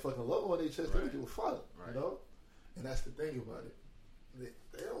they got that fucking logo on their chest, they don't give a fuck. Right. You know. And that's the thing about it.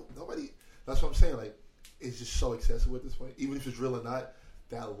 They don't. Nobody. That's what I'm saying. Like, it's just so accessible at this point. Even if it's real or not,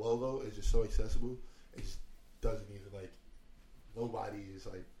 that logo is just so accessible. It just doesn't even like. Nobody is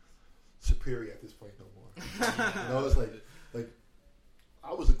like superior at this point no more. You know, it's like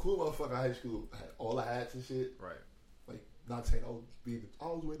I was a cool motherfucker in high school. I had all the hats and shit. Right. Like, not saying I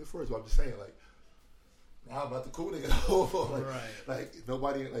was way the first, but I'm just saying like. Now I'm about the cool nigga. Like, Right. like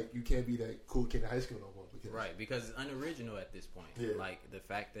nobody, like you can't be that cool kid in high school no more. Because, Right, because it's unoriginal at this point. Yeah. Like the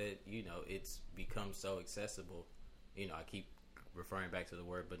fact that it's become so accessible. I keep referring back to the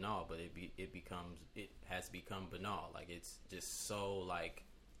word banal, but it has become banal. Like it's just so like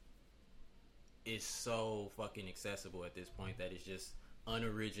it's so fucking accessible at this point that it's just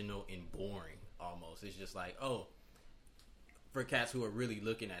unoriginal and boring almost. It's just like, oh, for cats who are really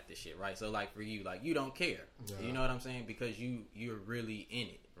looking at this shit, right? So like for you, like you don't care. Yeah. You know what I'm saying? Because you're really in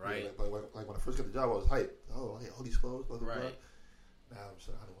it, right? Yeah, like when I first got the job, I was hyped. Oh, hey, all these clothes, blah, blah, blah. Right. Now I'm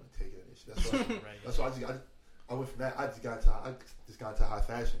saying I don't want to take it. That's why. Right. That's why I went from that. I just got into high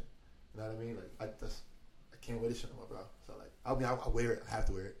fashion. You know what I mean? Like I can't wear this shit no more, bro. So like I wear it. I have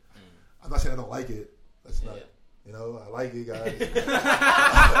to wear it. I'm not saying I don't like it. That's not. Yeah. You know, I like it, guys.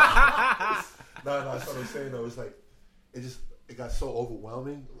 No, that's what I'm saying though. It's like it got so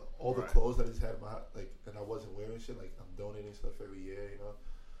overwhelming. All the Right. clothes that I just had in my and I wasn't wearing shit. Like I'm donating stuff every year, you know.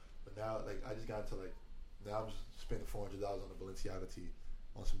 But now, like I just got into now I'm just spending $400 on a Balenciaga tee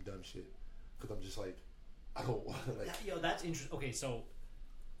on some dumb shit because I'm just like I don't want to like. Yo, that's interesting. Okay,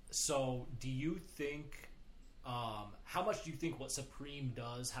 so do you think? How much do you think what Supreme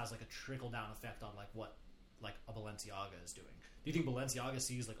does has like a trickle down effect on like what like a Balenciaga is doing? Do you think Balenciaga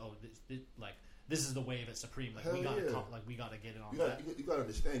sees like, oh, this is the wave at Supreme? Like Hell we gotta yeah. we gotta get in on You that. got to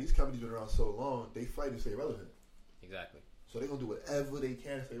understand these companies been around so long. They fight to stay relevant, Exactly. so they're gonna do whatever they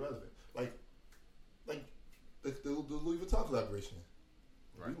can to stay relevant. Like the Louis Vuitton collaboration.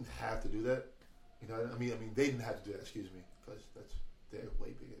 Right. You didn't have to do that. You know, I mean, they didn't have to do that. Excuse me, because they're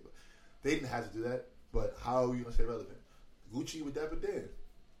way bigger. But they didn't have to do that. But how are you gonna stay relevant? Gucci with Dapper Dan.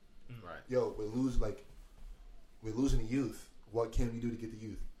 Right. Yo, we're losing the youth. What can we do to get the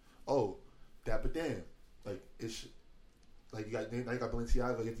youth? Oh, Dapper Dan. Like it's like you got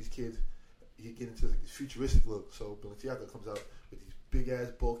Balenciaga. You get these kids. You get into like this futuristic look. So Balenciaga comes out with these big ass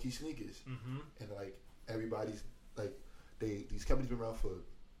bulky sneakers, and like everybody's like these companies been around for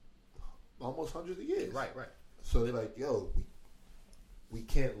almost hundreds of years. Right. So they're like, yo, we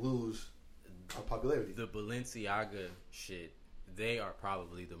can't lose our popularity. The Balenciaga shit, they are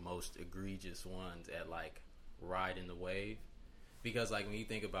probably the most egregious ones at like riding the wave, because like when you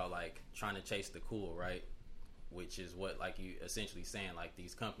think about like trying to chase the cool, right, which is what like you essentially saying like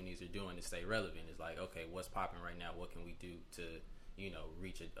these companies are doing to stay relevant. Is like, okay, what's popping right now? What can we do to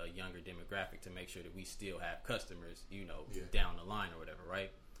reach a younger demographic to make sure that we still have customers down the line or whatever,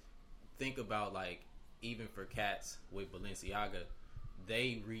 right? Think about like even for cats with Balenciaga,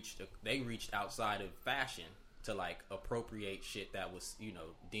 they reached outside of fashion to like appropriate shit that was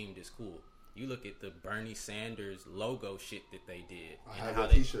deemed as cool. You look at the Bernie Sanders logo shit that they did, I and have how that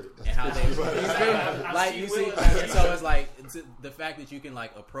they T-shirt. and how they like you see. So it's like the fact that you can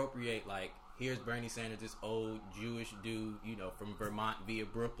like appropriate like here's Bernie Sanders, this old Jewish dude, from Vermont via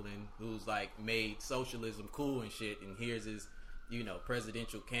Brooklyn, who's like made socialism cool and shit, and here's his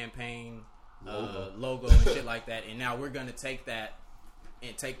presidential campaign logo and shit like that, and now we're gonna take that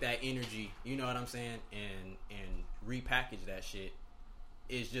energy, you know what I'm saying, and repackage that shit.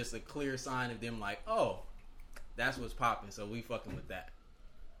 Is just a clear sign of them like, oh, that's what's popping, so we fucking with that.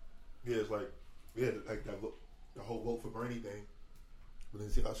 Yeah, it's like like that the whole vote for Bernie thing. But then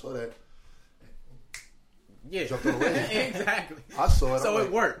see, I saw that. Yeah, Jumped on the wave. exactly. I saw it. So I'm it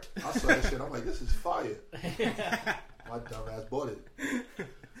like, worked. I saw that shit. I'm like, this is fire. My dumb ass bought it.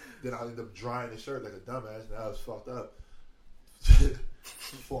 Then I ended up drying the shirt like a dumbass. Now it's fucked up.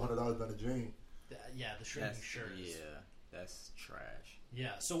 $400 down the drain. Yeah, the shrinking shirt. Yeah, that's trash.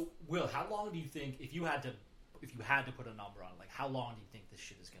 Yeah. So, Will, how long do you think, if you had to put a number on, like, how long do you think this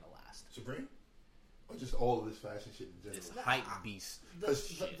shit is gonna last? Supreme? Or just all of this fashion shit in general. It's hype beast.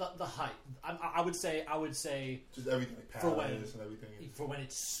 The hype. I would say Just everything, like for when- Paris and everything. for when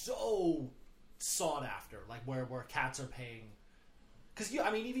it's so sought after, like where cats are paying. Because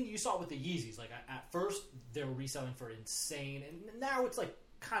even you saw it with the Yeezys. Like at first they were reselling for insane, and now it's like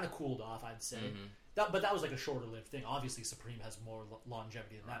kind of cooled off, I'd say. But that was like a shorter lived thing. Obviously, Supreme has more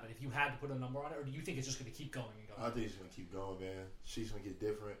longevity than that. But if you had to put a number on it, or do you think it's just going to keep going and going? I think it's gonna keep going, man. She's gonna get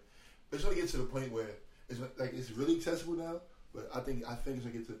different. It's gonna get to the point where it's really accessible now. But I think it's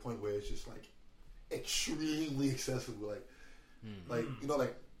gonna get to the point where it's just like extremely accessible. Like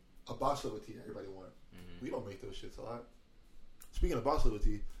like a box level tee that everybody wants. We don't make those shits a lot. Speaking of box level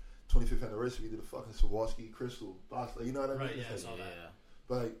tee, 25th anniversary, we did a fucking Swarovski crystal box. Like, you know what I mean? Right? Yeah, I It's saw like, that.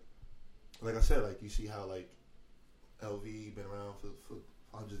 But like I said, like you see how like LV been around for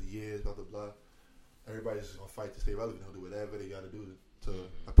hundreds of years, blah blah blah. Everybody's just gonna fight to stay relevant. They'll do whatever they gotta do to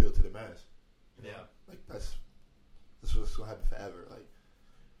appeal to the mass. You know? Yeah. Like that's what's gonna happen forever. Like,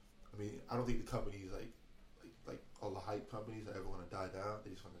 I mean, I don't think the companies like all the hype companies are ever gonna die down.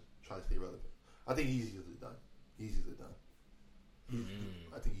 They just wanna try to stay relevant. I think Yeezys are done. Yeezys are done.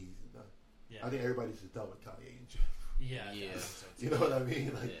 I think Yeezys are done. Yeah. I think everybody's just done with Kanye and Jay. Yeah. I Yeah. think so too. You know what I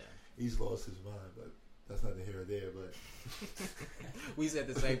mean? Like Yeah. he's lost his mind, but that's neither here or there. But We said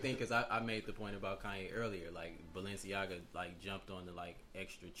the same thing because I made the point about Kanye earlier. Like Balenciaga like jumped on the like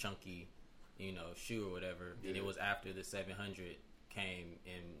extra chunky, shoe or whatever, and it was after the 700 came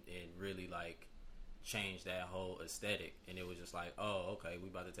and really like changed that whole aesthetic, and it was just like, oh, okay, we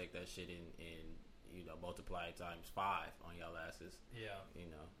about to take that shit and multiply it times 5 on y'all asses. Yeah.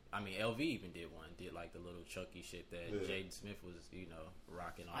 I mean, LV even did like the little chunky shit that Jaden Smith was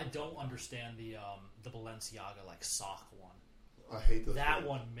rocking on. I don't understand the Balenciaga like sock one. I hate those. That things.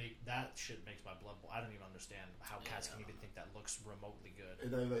 one that shit makes my blood boil. I don't even understand how cats can even think that looks remotely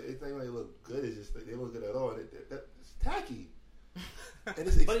good. It ain't like look good. It's just they look good at all. It's tacky. And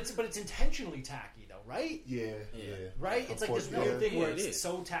it's But it's intentionally tacky though, right? yeah. Right? It's like this Unfortunately, weird thing where it it's is.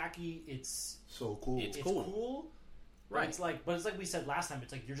 so tacky. It's so cool. It's it's cool. cool. Right. But it's like we said last time.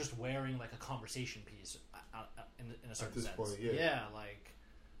 It's like you're just wearing like a conversation piece in a certain this sense. point, yeah.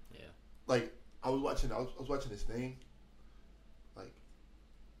 Like I was watching this thing. Like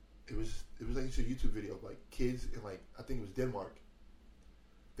it was like it's a YouTube video of like kids in like I think it was Denmark.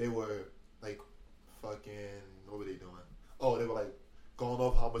 They were like fucking what were they doing? Oh, they were like going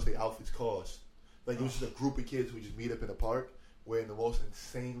off how much their outfits cost. Like it was just a group of kids who just meet up in a park wearing the most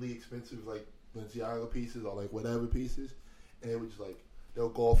insanely expensive like Balenciaga pieces or like whatever pieces, and it was just like they'll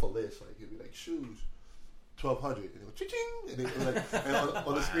go off a list. Like it'd be like shoes, 1,200, and it go ching, and, they, like, and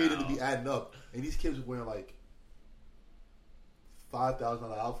on the screen it'd be adding up. And these kids were wearing like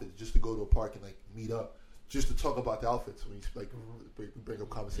 $5,000 outfits just to go to a park and like meet up, just to talk about the outfits when you like bring up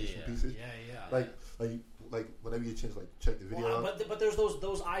conversation pieces. Yeah. Like whenever you chance like check the video out. But there's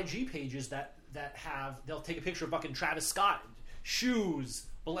those IG pages that they'll take a picture of fucking Travis Scott shoes,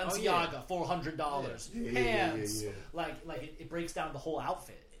 Balenciaga, $400, pants. Yeah. Like it breaks down the whole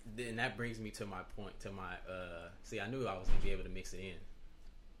outfit. And that brings me to my point. See, I knew I was gonna be able to mix it in.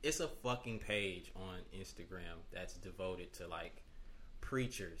 It's a fucking page on Instagram that's devoted to like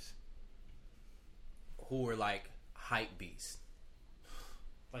preachers who are like hype beasts,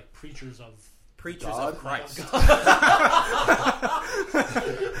 Like preachers of God? of Christ. what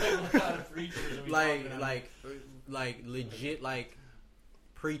kind of preachers are we talking about? like legit like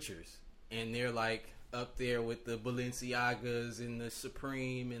preachers, and they're like up there with the Balenciagas and the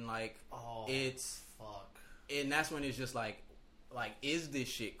Supreme, and like it's fuck. And that's when it's just like is this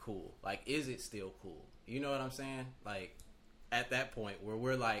shit cool? Like, is it still cool? You know what I'm saying? Like at that point where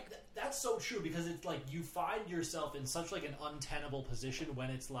we're like, that's so true, because it's like you find yourself in such like an untenable position when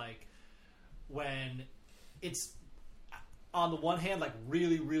it's like when it's on the one hand like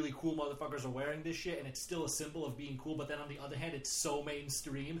really really cool motherfuckers are wearing this shit and it's still a symbol of being cool, but then on the other hand it's so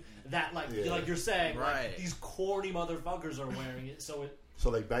mainstream that like you're saying right. like these corny motherfuckers are wearing it, so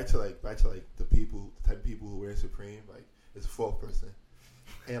like back to the type of people who wear Supreme, like it's a fourth person,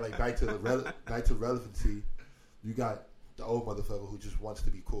 and like back to relevancy, you got the old motherfucker who just wants to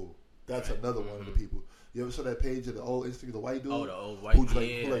be cool. That's another one of the people. You ever saw that page of the old Instagram, the white dude? oh, the old white who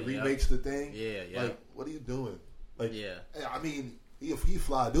remakes the thing? Yeah. Like, what are you doing? Like, Yeah. I mean, he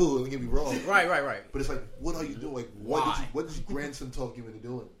fly dude. Don't get me wrong. Right. But it's like, what are you doing? Like, what did your grandson talk you into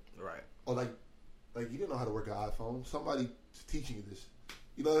doing? Right. Or like you didn't know how to work an iPhone. Somebody's teaching you this.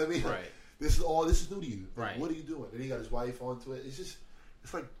 You know what I mean? Right. This is new to you. Like, Right. what are you doing? Then he got his wife onto it. It's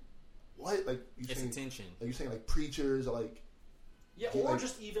like, what? Like you It's saying, attention. like you're saying, like preachers are like. yeah, Yeah, or like-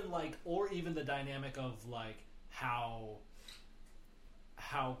 just even the dynamic of like how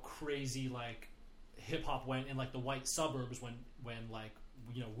crazy like hip hop went in like the white suburbs when like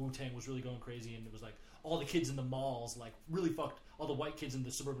Wu-Tang was really going crazy, and it was like all the kids in the malls like really fucked, all the white kids in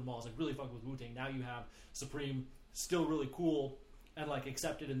the suburban malls like really fucked with Wu-Tang. Now you have Supreme, still really cool and like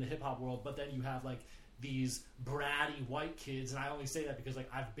accepted in the hip hop world, but then you have like these bratty white kids, and I only say that because like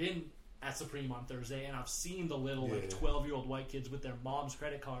I've been at Supreme on Thursday and I've seen the little like 12-year-old white kids with their mom's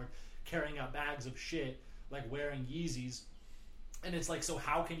credit card carrying out bags of shit, like wearing Yeezys, and it's like, so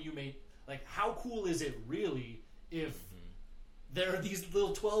how can you make, like, how cool is it really if there are these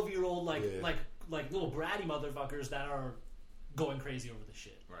little 12-year-old like little bratty motherfuckers that are going crazy over the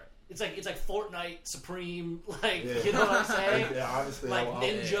shit? Right. It's like Fortnite, Supreme, like you know what I'm saying? Yeah, honestly, like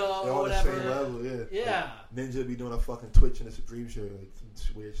Ninja they're or on whatever. the same level, yeah. Yeah. Like, Ninja be doing a fucking Twitch and a Supreme shirt, like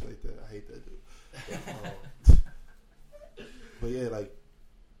some weird shit like that. I hate that dude. But yeah, like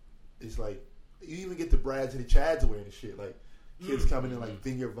it's like you even get the Brads and the Chads wearing the shit. Like kids coming in like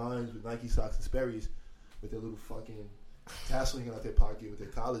Vineyard Vines with Nike socks and Sperry's with their little fucking tassel hanging out their pocket with their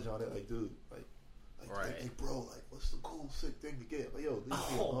college on it. Like, dude, like bro, like, what's the cool, sick thing to get? Like, yo, leave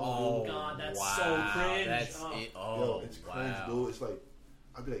me alone, dude. God, that's so cringe. That's it. Yo, it's cringe, dude. It's like,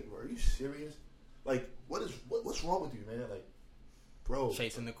 I'd be like, bro, are you serious? Like, what's wrong with you, man? Like, bro,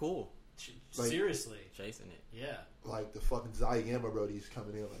 Chasing the cool. Like, seriously. Chasing it. Yeah. like the fucking Zygamma brodies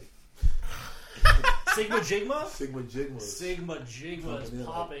coming in, like Sigma Jigma? Sigma Jigma. Sigma Jigma is Coming in,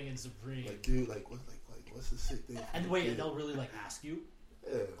 popping in Supreme. Like, dude, like what's the sick thing? And wait, they'll really like ask you?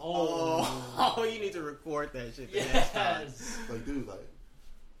 Yeah. Oh, you need to record that shit. The next time. Yes. Like, dude, like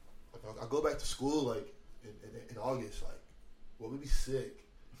I go back to school like in August. Like, what would be sick?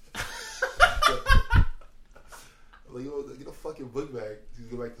 Like, get a fucking book bag to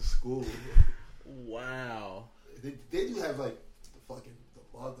go back to school. Wow. Then you have like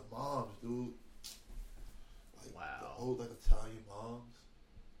the moms, dude. Like, Wow. The old like Italian moms.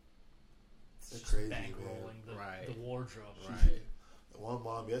 They're Just crazy, bankrolling man. the wardrobe. Right. The one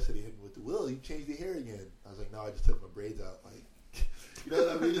mom yesterday hit me with the Will, you changed your hair again. I was like, no, I just took my braids out. Like, you know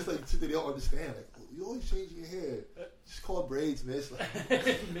what I mean? It's like they don't understand. Like, you always change your hair. Just call it braids, miss. Like,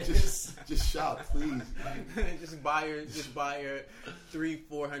 just shop, please. just buy her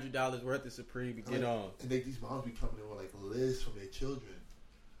 $300-$400 worth of Supreme to get on. And these moms be coming in with like lists from their children.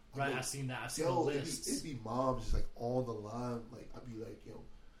 Right, like, I've seen that. I've seen the lists. It'd be moms just like on the line. Like, I'd be like, yo,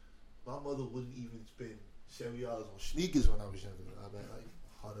 my mother wouldn't even spend $70 on sneakers when I was younger. I bet like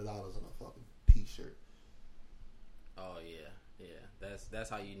 $100 on a fucking t-shirt. Oh yeah. That's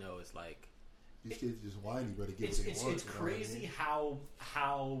how you know it's like These kids just whiny, bro. To get what they want. It's crazy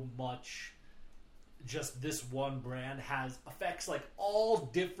how much just this one brand affects like all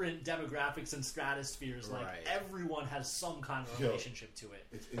different demographics and stratospheres. Like everyone has some kind of relationship to it.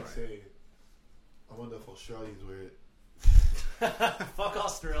 It's insane. I wonder if Australians wear it. Fuck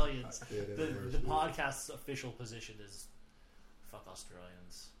Australians. Yeah, the podcast's official position is fuck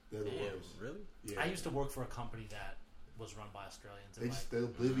Australians. They're the worst. Really? Yeah. I used to work for a company that was run by Australians. And They're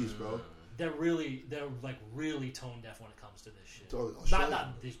oblivious, bro. they're like really tone deaf when it comes to this shit.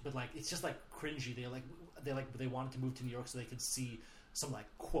 Not this, but like it's just like cringy. They wanted to move to New York so they could see some like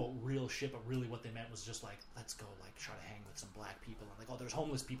quote real shit, but really what they meant was just like, let's go like try to hang with some black people and like, oh, there's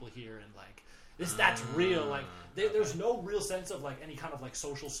homeless people here and like that's real. Like there's no real sense of like any kind of like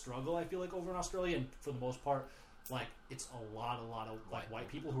social struggle. I feel like over in Australia, and for the most part, like it's a lot of like white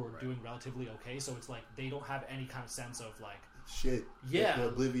people who are doing relatively okay. So it's like they don't have any kind of sense of like shit. Yeah, they're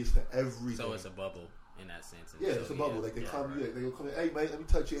oblivious to everything. So it's a bubble in that sense. Yeah, it's a bubble. Like they come, they go come in. Hey, mate, let me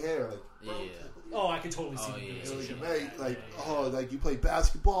touch your hair. Like, bro, oh, I can totally see. Like you play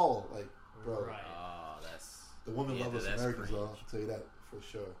basketball, like, bro. Right. Oh, that's the women love us Americans, though. I'll tell you that for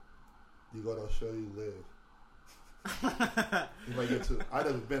sure. You go to Australia, you live. You might get to. I've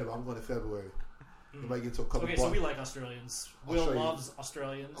never been, but I'm going in February. You might get to a couple. Okay, so we like Australians. Will loves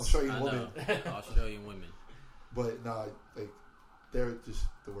Australians. Australian women. Australian women. But nah, like they're just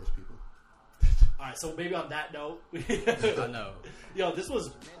the worst people. All right, so maybe on that note, I know. Yo, this was,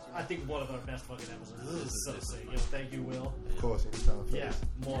 I think, one of our best fucking episodes. This is so sick. Yo, thank you, Will. Of course, anytime. Yeah,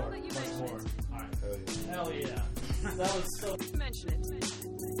 more, much more. All right. Hell yeah. That was so. Mention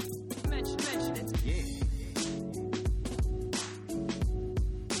it. Mention it. Yeah.